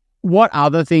mean, what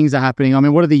other things are happening? I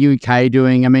mean, what are the UK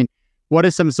doing? I mean, what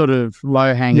is some sort of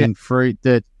low-hanging fruit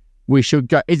that we should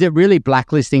go? Is it really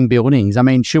blacklisting buildings? I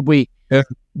mean, should we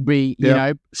be,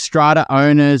 strata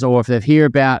owners, or if they hear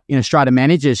about, strata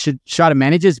managers, should strata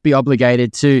managers be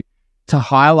obligated to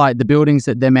highlight the buildings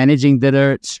that they're managing that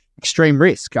are at extreme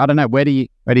risk? I don't know. Where do you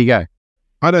go?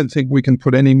 I don't think we can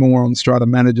put any more on strata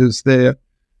managers.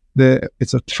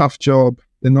 It's a tough job.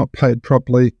 They're not paid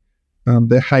properly.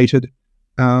 They're hated.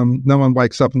 No one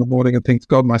wakes up in the morning and thinks,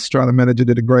 God, my strata manager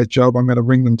did a great job. I'm going to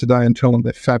ring them today and tell them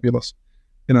they're fabulous.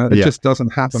 It just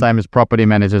doesn't happen. Same as property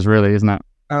managers, really, isn't it?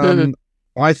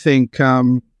 I think,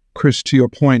 Chris, to your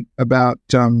point about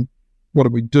what do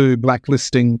we do,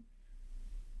 blacklisting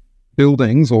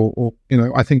buildings, or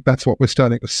I think that's what we're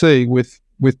starting to see with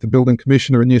the Building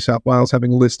Commissioner in New South Wales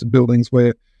having a list of buildings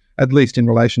where, at least in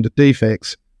relation to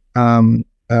defects,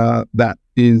 that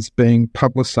is being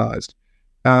publicised.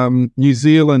 New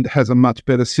Zealand has a much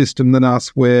better system than us,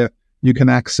 where you can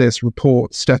access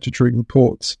reports, statutory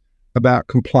reports about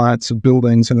compliance of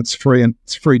buildings, and it's free, and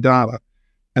it's free data.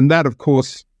 And that, of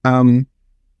course,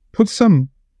 puts some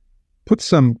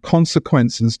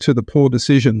consequences to the poor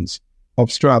decisions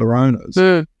of strata owners.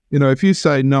 If you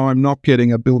say, no, I'm not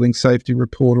getting a building safety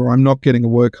report, or I'm not getting a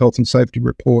work health and safety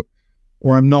report,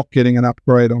 or I'm not getting an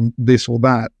upgrade on this or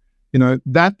that,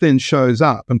 that then shows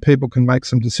up, and people can make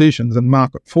some decisions, and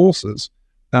market forces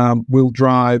will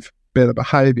drive better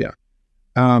behaviour.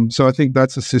 So I think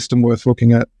that's a system worth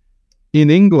looking at. In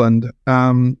England,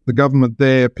 the government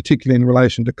there, particularly in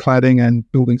relation to cladding and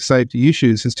building safety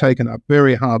issues, has taken a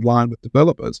very hard line with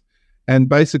developers, and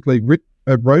basically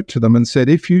wrote to them and said,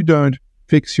 if you don't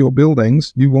fix your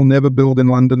buildings, you will never build in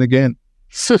London again.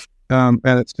 And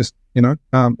it's just,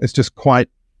 it's just quite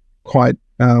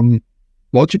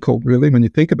logical, really, when you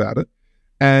think about it.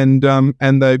 And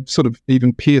they've sort of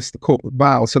even pierced the corporate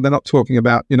veil. So they're not talking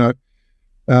about,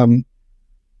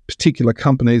 particular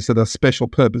companies that are special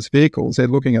purpose vehicles. They're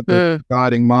looking at the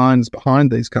guiding minds behind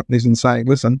these companies and saying,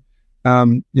 listen,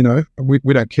 we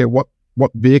don't care what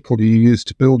vehicle you use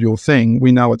to build your thing.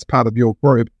 We know it's part of your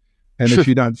group. And if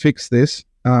you don't fix this,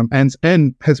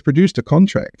 and has produced a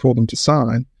contract for them to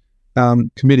sign,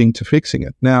 committing to fixing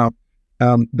it. Now,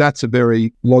 that's a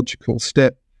very logical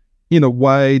step. In a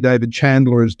way, David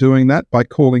Chandler is doing that by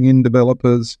calling in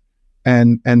developers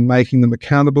and making them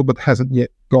accountable, but hasn't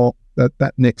yet got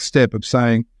that next step of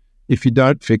saying, if you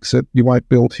don't fix it, you won't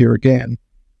build here again.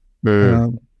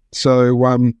 Lots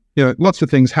of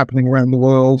things happening around the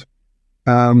world.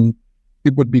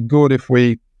 It would be good if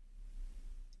we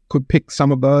could pick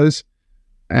some of those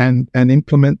and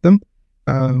implement them.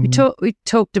 We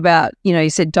talked about, you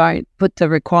said don't put the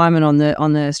requirement on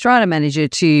the strata manager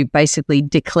to basically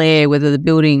declare whether the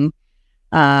building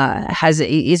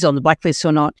is on the blacklist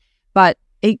or not. But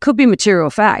it could be material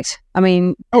fact. I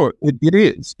mean, it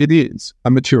is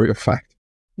a material fact.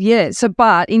 Yeah. So,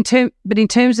 but in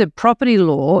terms of property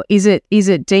law, is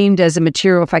it deemed as a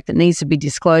material fact that needs to be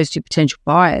disclosed to potential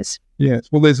buyers? Yes.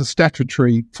 Well, there's a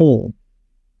statutory form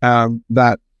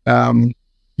that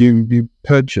you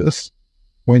purchase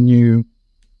when you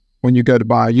go to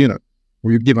buy a unit,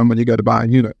 or you're given when you go to buy a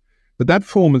unit. But that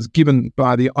form is given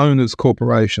by the owner's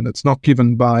corporation. It's not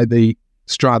given by the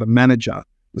strata manager.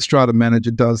 The strata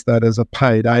manager does that as a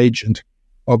paid agent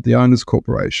of the owner's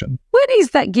corporation. When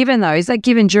is that given, though? Is that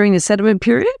given during the settlement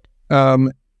period?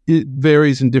 It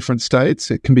varies in different states.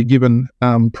 It can be given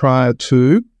prior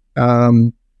to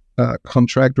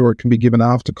contract, or it can be given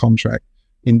after contract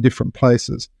in different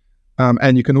places.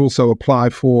 And you can also apply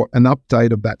for an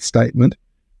update of that statement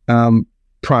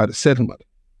prior to settlement.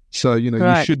 So,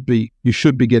 right. you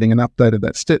should be getting an update of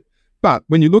that step. But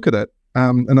when you look at it,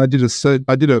 and I did a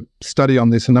study on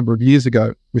this a number of years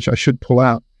ago, which I should pull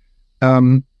out.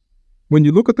 When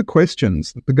you look at the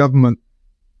questions that the government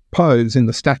pose in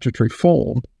the statutory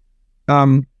form,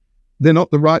 they're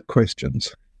not the right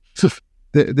questions.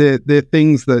 They're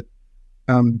things that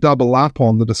double up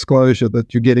on the disclosure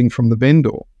that you're getting from the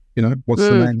vendor. What's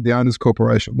the name of the owner's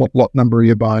corporation? What lot number are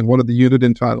you buying? What are the unit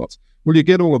entitlements? Well, you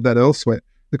get all of that elsewhere.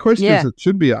 The questions that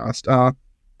should be asked are,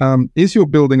 is your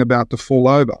building about to fall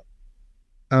over?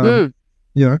 Can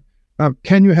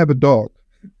you have a dog?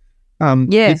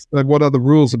 What are the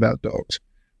rules about dogs?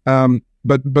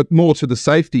 But more to the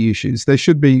safety issues, there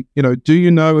should be, do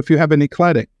you know if you have any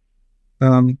cladding?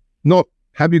 Not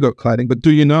have you got cladding, but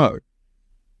do you know?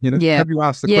 Have you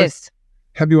asked the question?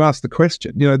 Have you asked the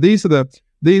question? These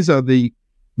are the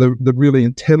really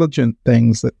intelligent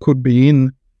things that could be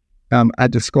in a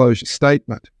disclosure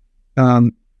statement,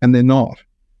 and they're not,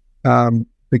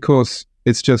 because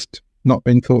it's just not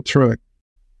been thought through.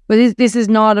 Well, this is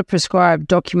not a prescribed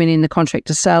document in the contract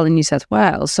to sale in New South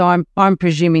Wales, so I'm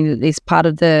presuming that it's part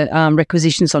of the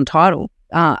requisitions on title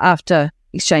after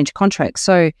exchange of contracts.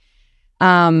 So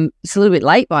it's a little bit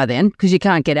late by then, because you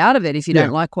can't get out of it if you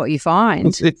don't like what you find.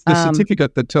 It's the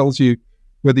certificate that tells you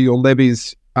whether your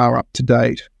levies are up to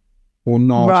date or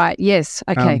not. Right. Yes.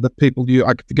 Okay. The people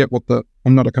I forget what I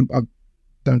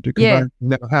don't do conveyance,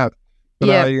 never have.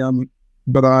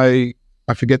 But I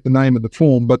forget the name of the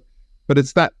form, but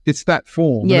it's that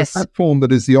form. Yes. It's that form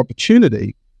that is the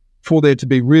opportunity for there to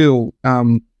be real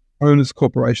owners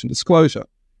corporation disclosure.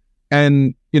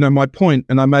 And, my point,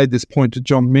 and I made this point to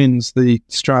John Minns, the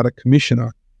Strata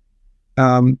Commissioner,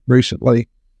 recently,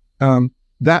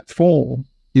 that form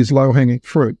is low-hanging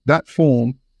fruit. That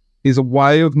form is a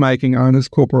way of making owners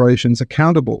corporations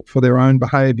accountable for their own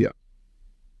behaviour.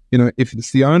 If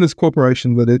it's the owners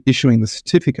corporation that are issuing the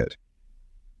certificate,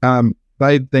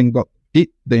 they've then got, it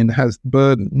then has the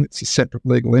burden, it's a separate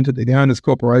legal entity, the owners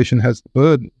corporation has the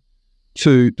burden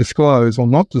to disclose or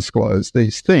not disclose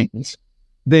these things.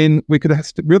 Then we could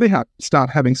really start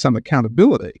having some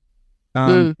accountability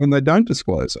when they don't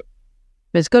disclose it.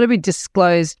 But it's got to be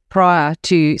disclosed prior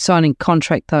to signing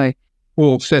contract, though.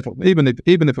 Or settled. Even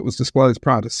if it was disclosed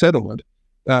prior to settlement,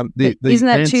 isn't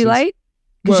that too late?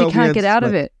 Because you can't get out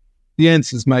of it. The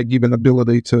answers may give an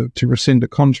ability to rescind a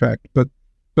contract, but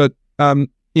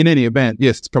in any event,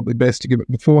 yes, it's probably best to give it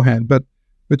beforehand. But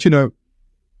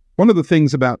one of the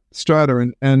things about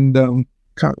Strata, and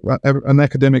an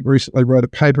academic recently wrote a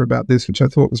paper about this, which I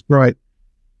thought was great.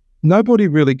 Nobody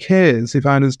really cares if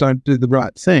owners don't do the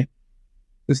right thing.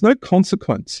 There's no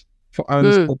consequence for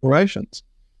owners corporations.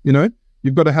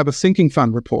 You've got to have a sinking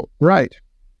fund report. Great.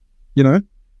 I'll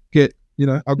get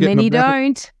many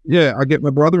don't. Yeah, I get my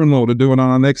brother-in-law to do it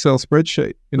on an Excel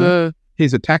spreadsheet.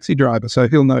 He's a taxi driver, so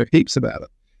he'll know heaps about it.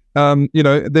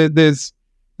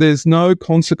 There's no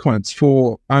consequence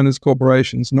for owners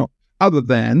corporations, not other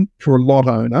than for a lot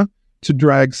owner to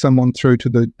drag someone through to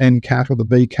the NCAT or the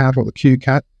VCAT or the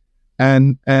QCAT,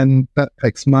 and that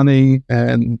takes money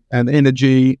and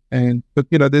energy, but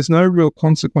there's no real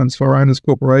consequence for owners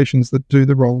corporations that do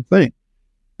the wrong thing,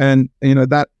 and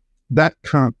that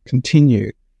can't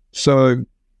continue. So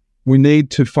we need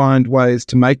to find ways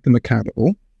to make them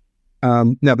accountable.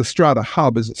 Now, the Strata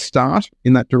Hub is a start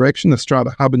in that direction. The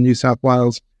Strata Hub in New South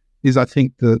Wales is, I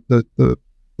think, the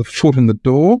foot in the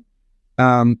door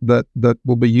that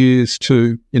will be used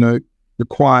to,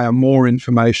 require more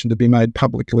information to be made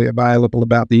publicly available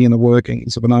about the inner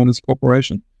workings of an owners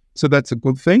corporation. So that's a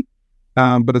good thing,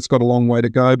 but it's got a long way to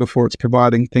go before it's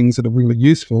providing things that are really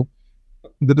useful.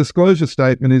 The disclosure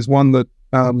statement is one that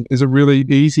is a really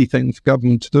easy thing for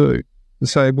government to do, to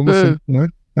say, well, listen,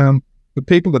 the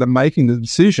people that are making the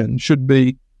decision should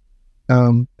be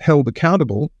held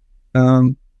accountable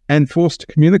and forced to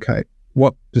communicate.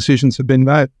 what decisions have been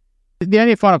made. The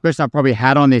only final question I probably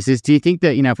had on this is, do you think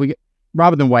that, if we,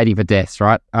 rather than waiting for deaths,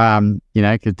 right,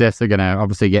 because deaths are going to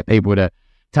obviously get people to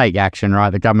take action, right?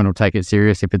 The government will take it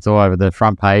serious if it's all over the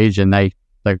front page, and they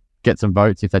get some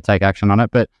votes if they take action on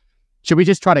it. But should we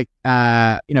just try to,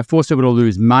 force people to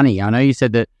lose money? I know you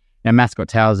said that, Mascot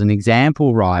Tower is an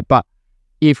example, right? But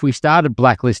if we started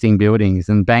blacklisting buildings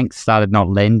and banks started not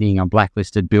lending on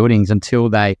blacklisted buildings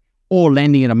or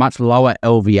lending at a much lower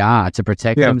LVR to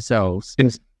protect themselves,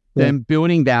 then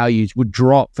building values would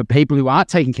drop for people who aren't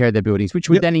taking care of their buildings, which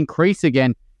would then increase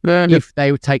again if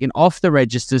they were taken off the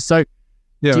registers. So,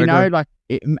 do you know,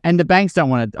 and the banks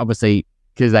don't want to, obviously,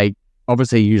 because they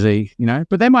obviously usually,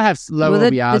 but they might have low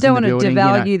LVRs. They don't want to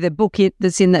devalue the book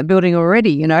that's in that building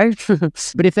already,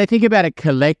 But if they think about it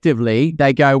collectively,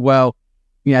 they go, well,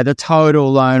 the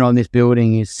total loan on this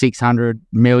building is 600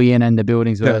 million and the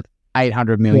building's worth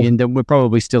 800 million, then we're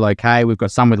probably still okay. We've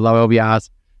got some with low LVRs.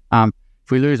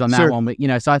 If we lose on that one, but,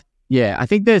 I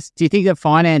think do you think that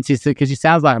finance is, because it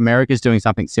sounds like America's doing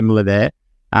something similar there.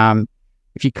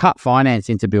 If you cut finance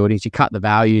into buildings, you cut the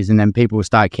values, and then people will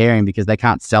start caring because they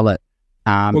can't sell it.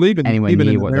 Even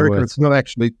in America, it's not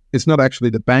actually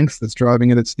the banks that's driving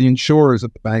it. It's the insurers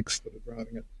of the banks that are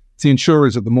driving it. It's the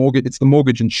insurers of the mortgage. It's the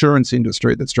mortgage insurance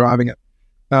industry that's driving it.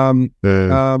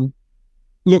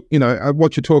 Look,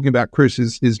 what you're talking about, Chris,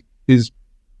 is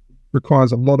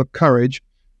requires a lot of courage,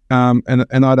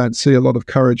 and I don't see a lot of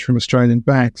courage from Australian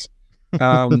banks.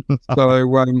 Very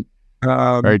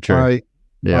true.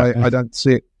 I don't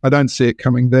see it. I don't see it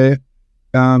coming there.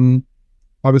 I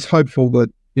was hopeful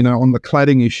that, on the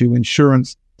cladding issue,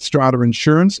 Strata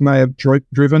Insurance may have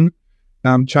driven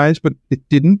change, but it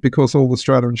didn't, because all the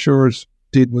Strata insurers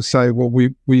did was say, well,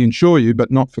 we insure you, but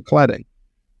not for cladding.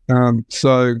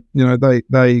 So,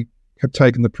 they have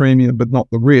taken the premium, but not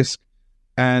the risk.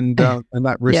 And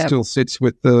that risk still sits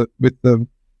with the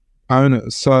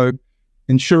owners. So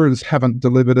insurers haven't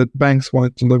delivered it. Banks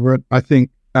won't deliver it. I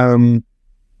think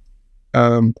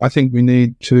we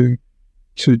need to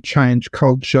change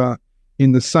culture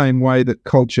in the same way that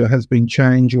culture has been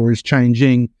changed or is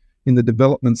changing in the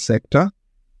development sector.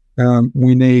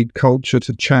 We need culture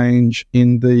to change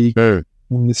in the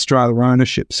Strata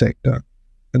ownership sector,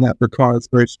 and that requires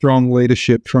very strong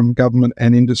leadership from government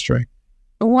and industry.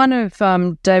 One of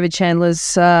David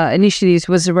Chandler's initiatives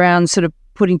was around sort of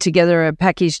putting together a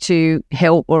package to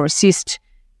help or assist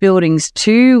buildings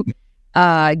to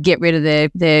get rid of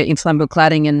their inflammable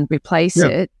cladding and replace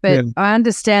it. But I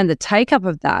understand the take-up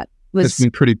of that was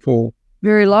been pretty poor,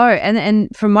 very low. And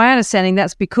from my understanding,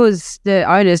 that's because the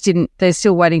owners they're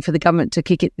still waiting for the government to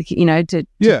kick it, to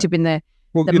chip in the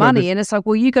money. And it's like,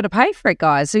 well, you got to pay for it,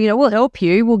 guys. So, we'll help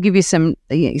you. We'll give you some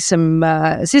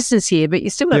assistance here, but you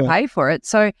still got to pay for it.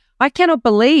 So I cannot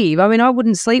believe, I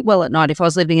wouldn't sleep well at night if I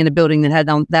was living in a building that had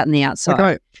that on the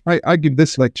outside. Okay. I give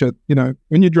this lecture,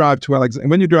 when you drive to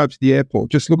when you drive to the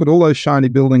airport, just look at all those shiny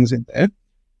buildings in there.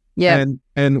 Yeah.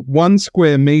 And 1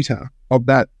 square meter of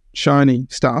that shiny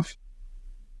stuff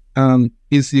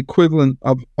is the equivalent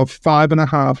of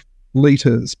 5.5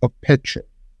 litres of petrol.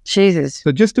 Jesus.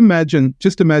 So just imagine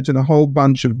a whole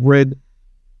bunch of red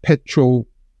petrol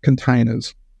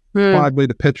containers, 5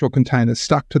 litre petrol containers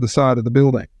stuck to the side of the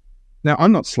building. Now,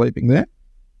 I'm not sleeping there.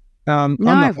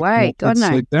 No way. God, no.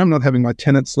 Sleep there. I'm not having my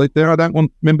tenants sleep there. I don't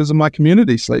want members of my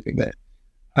community sleeping there.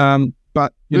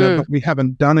 But we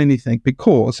haven't done anything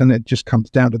because, and it just comes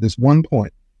down to this one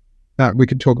point. We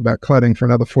could talk about cladding for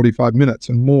another 45 minutes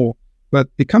and more, but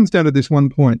it comes down to this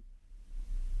one point.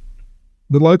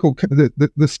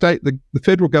 The state, the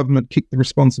federal government kicked the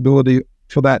responsibility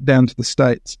for that down to the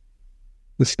states.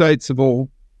 The states have all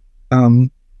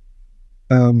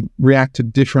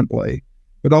reacted differently,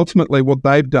 but ultimately what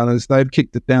they've done is they've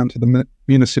kicked it down to the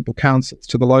municipal councils,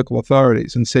 to the local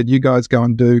authorities, and said, you guys go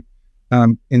and do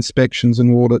inspections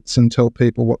and audits and tell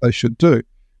people what they should do,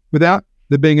 without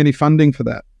there being any funding for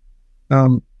that.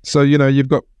 So, you've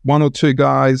got 1 or 2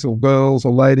 guys or girls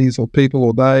or ladies or people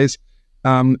or days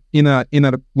in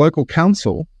a local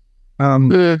council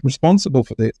responsible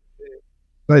for this.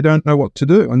 They don't know what to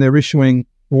do, and they're issuing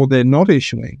or they're not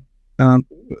issuing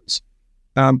orders.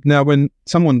 Now, when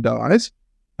someone dies,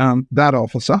 that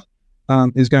officer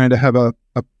is going to have a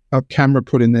camera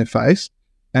put in their face,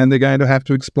 and they're going to have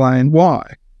to explain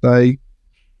why they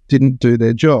didn't do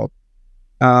their job.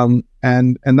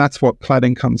 And that's what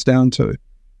cladding comes down to.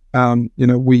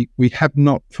 We have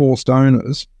not forced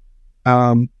owners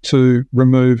to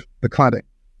remove the cladding,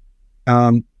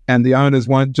 and the owners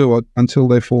won't do it until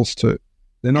they're forced to.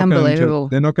 They're not Unbelievable.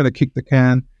 They're not going to kick the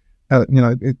can.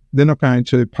 They're not going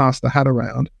to pass the hat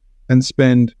around and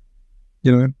spend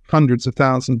hundreds of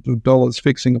thousands of dollars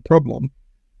fixing a problem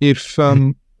if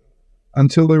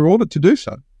until they're ordered to do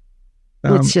so.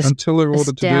 It's just until they're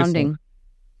ordered astounding. to do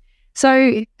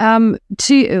So, we're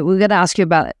going to ask you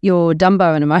about your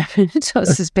Dumbo in a moment. I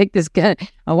suspect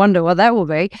I wonder what that will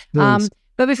be. Yes.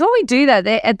 But before we do that,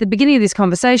 at the beginning of this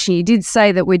conversation, you did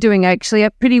say that we're doing actually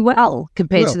pretty well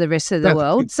compared to the rest of the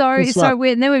world. So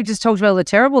and then we've just talked about all the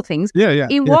terrible things. Yeah.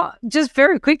 What? Just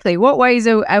very quickly, what ways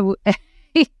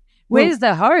where's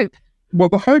the hope? Well,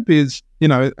 the hope is,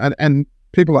 and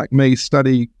people like me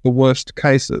study the worst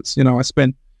cases. I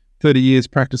spent 30 years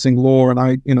practicing law,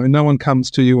 and no one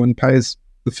comes to you and pays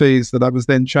the fees that I was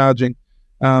then charging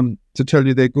to tell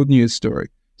you their good news story.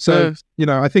 So,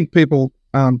 I think people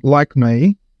like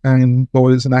me and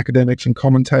lawyers and academics and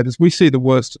commentators, we see the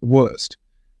worst of the worst.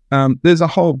 There's a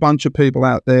whole bunch of people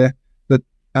out there that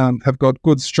have got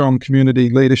good, strong community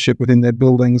leadership within their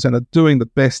buildings and are doing the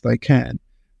best they can,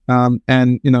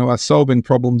 and are solving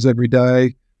problems every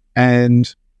day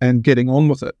and getting on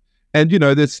with it. And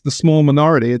there's the small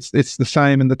minority. It's the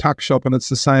same in the tuck shop, and it's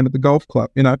the same at the golf club.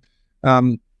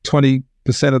 20%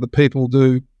 of the people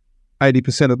do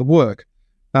 80% of the work,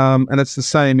 and it's the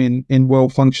same in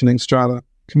well-functioning strata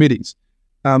committees.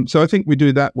 So I think we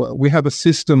do that well. We have a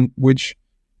system which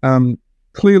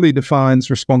clearly defines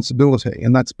responsibility,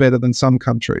 and that's better than some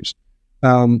countries.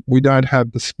 We don't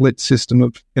have the split system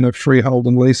of freehold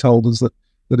and leaseholders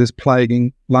that is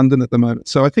plaguing London at the moment.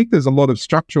 So I think there's a lot of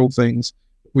structural things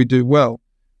we do well.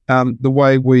 The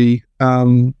way we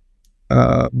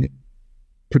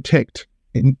protect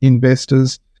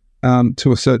investors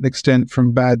to a certain extent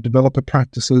from bad developer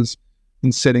practices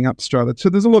in setting up strata. So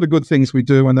there's a lot of good things we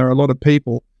do, and there are a lot of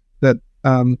people that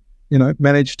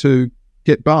manage to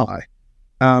get by.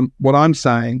 What I'm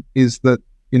saying is that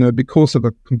because of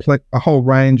a whole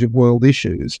range of world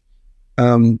issues,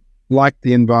 like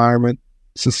the environment,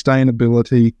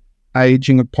 sustainability,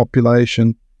 aging of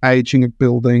population, aging of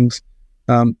buildings,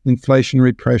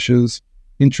 inflationary pressures,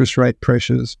 interest rate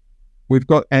pressures,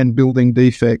 and building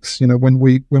defects. When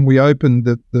we opened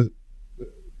the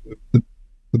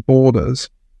borders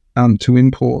to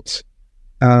imports,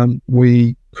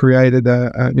 we created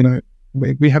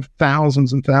we have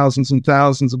thousands and thousands and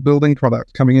thousands of building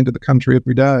products coming into the country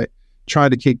every day.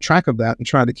 Trying to keep track of that and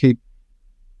trying to keep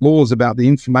laws about the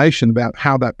information about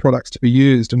how that product's to be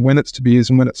used and when it's to be used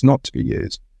and when it's not to be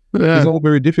used. It's all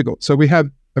very difficult. So we have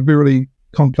a really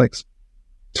complex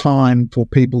time for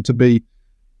people to be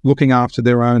looking after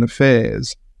their own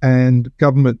affairs, and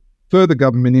further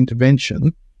government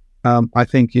intervention, I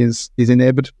think is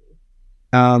inevitable.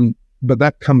 But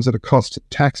that comes at a cost to the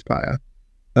taxpayer.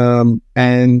 And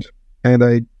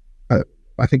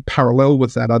I think parallel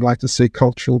with that, I'd like to see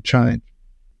cultural change.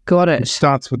 Got it. It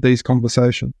starts with these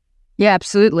conversations. Yeah,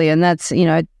 absolutely. And that's,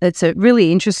 it's a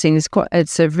really interesting,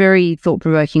 it's a very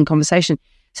thought-provoking conversation.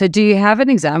 So do you have an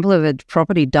example of a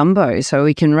property Dumbo so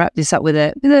we can wrap this up with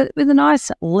a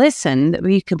nice lesson that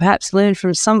we could perhaps learn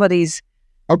from somebody's...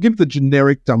 I'll give the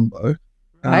generic Dumbo.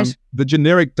 Right. The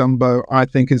generic Dumbo, I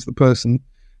think, is the person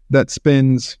that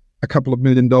spends a couple of $1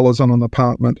 million on an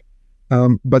apartment,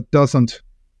 but doesn't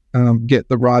get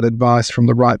the right advice from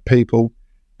the right people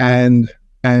and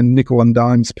nickel and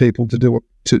dimes people to do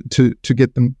to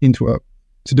get them into a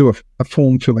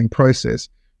form filling process.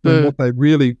 And what they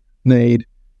really need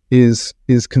is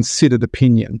considered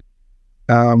opinion.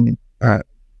 I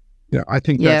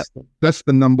think that's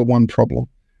the number one problem.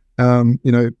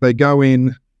 They go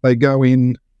in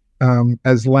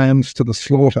as lambs to the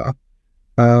slaughter,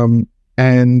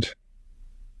 and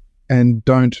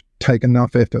don't take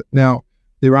enough effort. Now,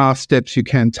 there are steps you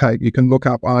can take. You can look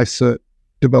up ICERT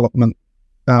development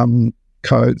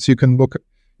codes. You can look at,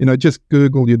 just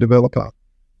Google your developer,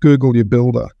 Google your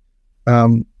builder,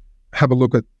 have a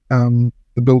look at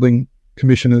the building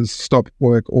commissioner's stop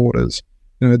work orders.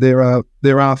 There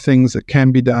are things that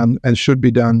can be done and should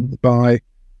be done by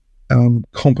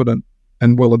competent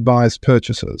and well-advised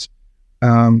purchasers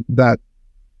that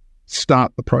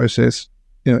start the process,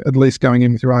 at least going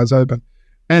in with your eyes open,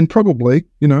 and probably,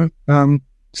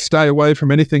 stay away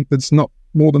from anything that's not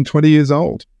more than 20 years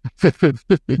old.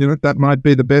 That might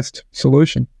be the best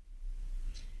solution.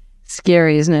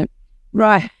 Scary, isn't it?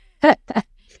 Right.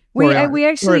 we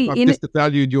actually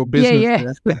disvalued your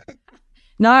business. Yeah.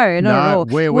 No, not at all.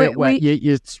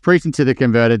 You're preaching to the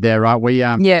converted there, right? We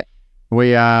have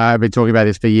been talking about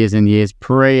this for years and years,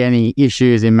 pre any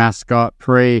issues in Mascot,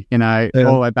 all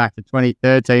the way back to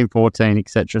 2013, 14,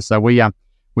 etc. So we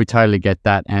totally get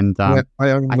that. And I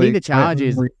think the challenge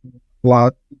is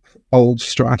old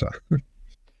strata.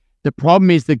 The problem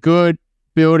is the good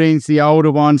buildings, the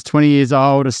older ones, 20 years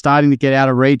old, are starting to get out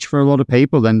of reach for a lot of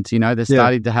people. And, they're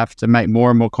starting to have to make more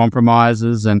and more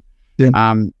compromises and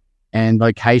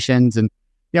locations. And,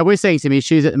 we're seeing some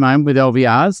issues at the moment with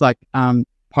LVRs, like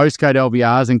postcode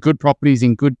LVRs and good properties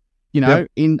in good,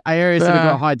 in areas that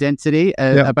have got high density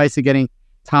are basically getting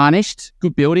tarnished.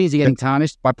 Good buildings are getting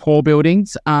tarnished by poor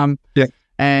buildings. And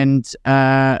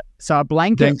so a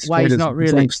blanket way is not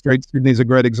really... Dank Street Sydney is a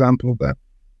great example of that.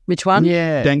 Which one?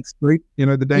 Yeah. Dank Street.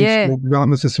 The Dank Street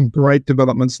developments. There's some great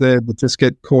developments there that just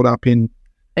get caught up in...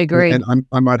 Agree. And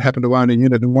I might happen to own a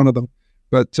unit in one of them.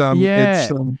 But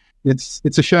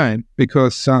it's a shame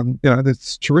because,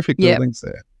 there's terrific buildings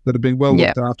there that have been well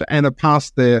looked after and are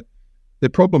past their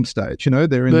problem stage.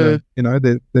 They're in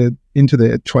they're into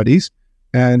their 20s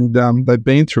and they've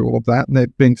been through all of that and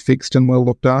they've been fixed and well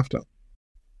looked after.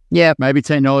 Yeah, maybe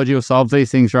technology will solve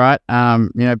these things, right?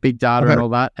 Big data and all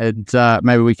that, and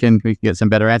maybe we can get some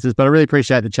better answers. But I really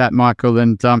appreciate the chat, Michael,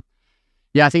 and I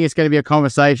think it's going to be a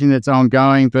conversation that's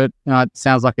ongoing, but it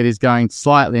sounds like it is going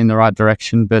slightly in the right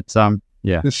direction. But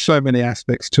there's so many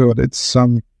aspects to it.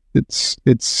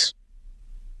 It's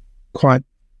quite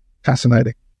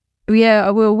fascinating. Yeah,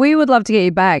 well, we would love to get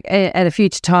you back at a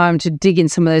future time to dig in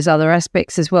some of those other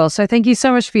aspects as well. So thank you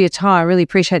so much for your time. I really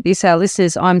appreciate this. Our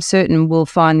listeners, I'm certain, will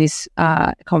find this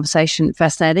conversation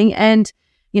fascinating. And,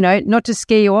 not to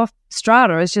scare you off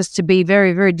Strata, is just to be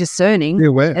very, very discerning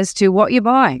as to what you're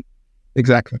buying.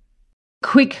 Exactly.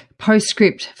 Quick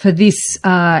postscript for this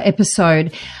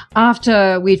episode.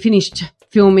 After we had finished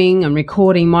filming and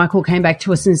recording, Michael came back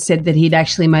to us and said that he'd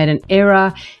actually made an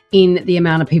error in the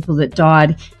amount of people that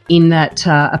died in that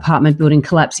apartment building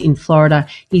collapse in Florida.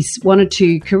 He's wanted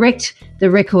to correct the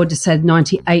record to say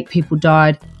 98 people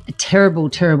died. A terrible,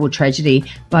 terrible tragedy,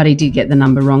 but he did get the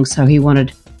number wrong, so he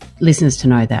wanted listeners to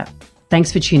know that.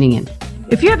 Thanks for tuning in.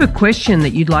 If you have a question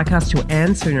that you'd like us to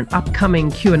answer in an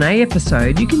upcoming Q&A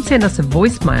episode, you can send us a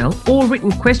voicemail or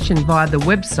written question via the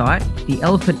website,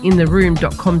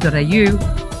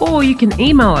 theelephantintheroom.com.au, or you can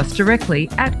email us directly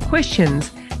at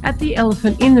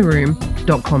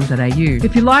questions@theelephantintheroom.com.au.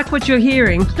 If you like what you're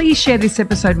hearing, please share this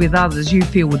episode with others you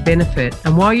feel would benefit.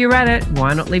 And while you're at it,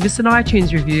 why not leave us an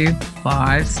iTunes review?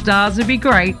 5 stars would be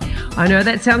great. I know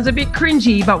that sounds a bit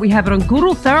cringy, but we have it on good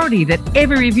authority that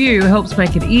every review helps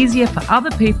make it easier for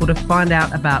other people to find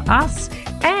out about us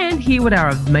and hear what our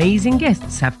amazing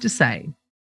guests have to say.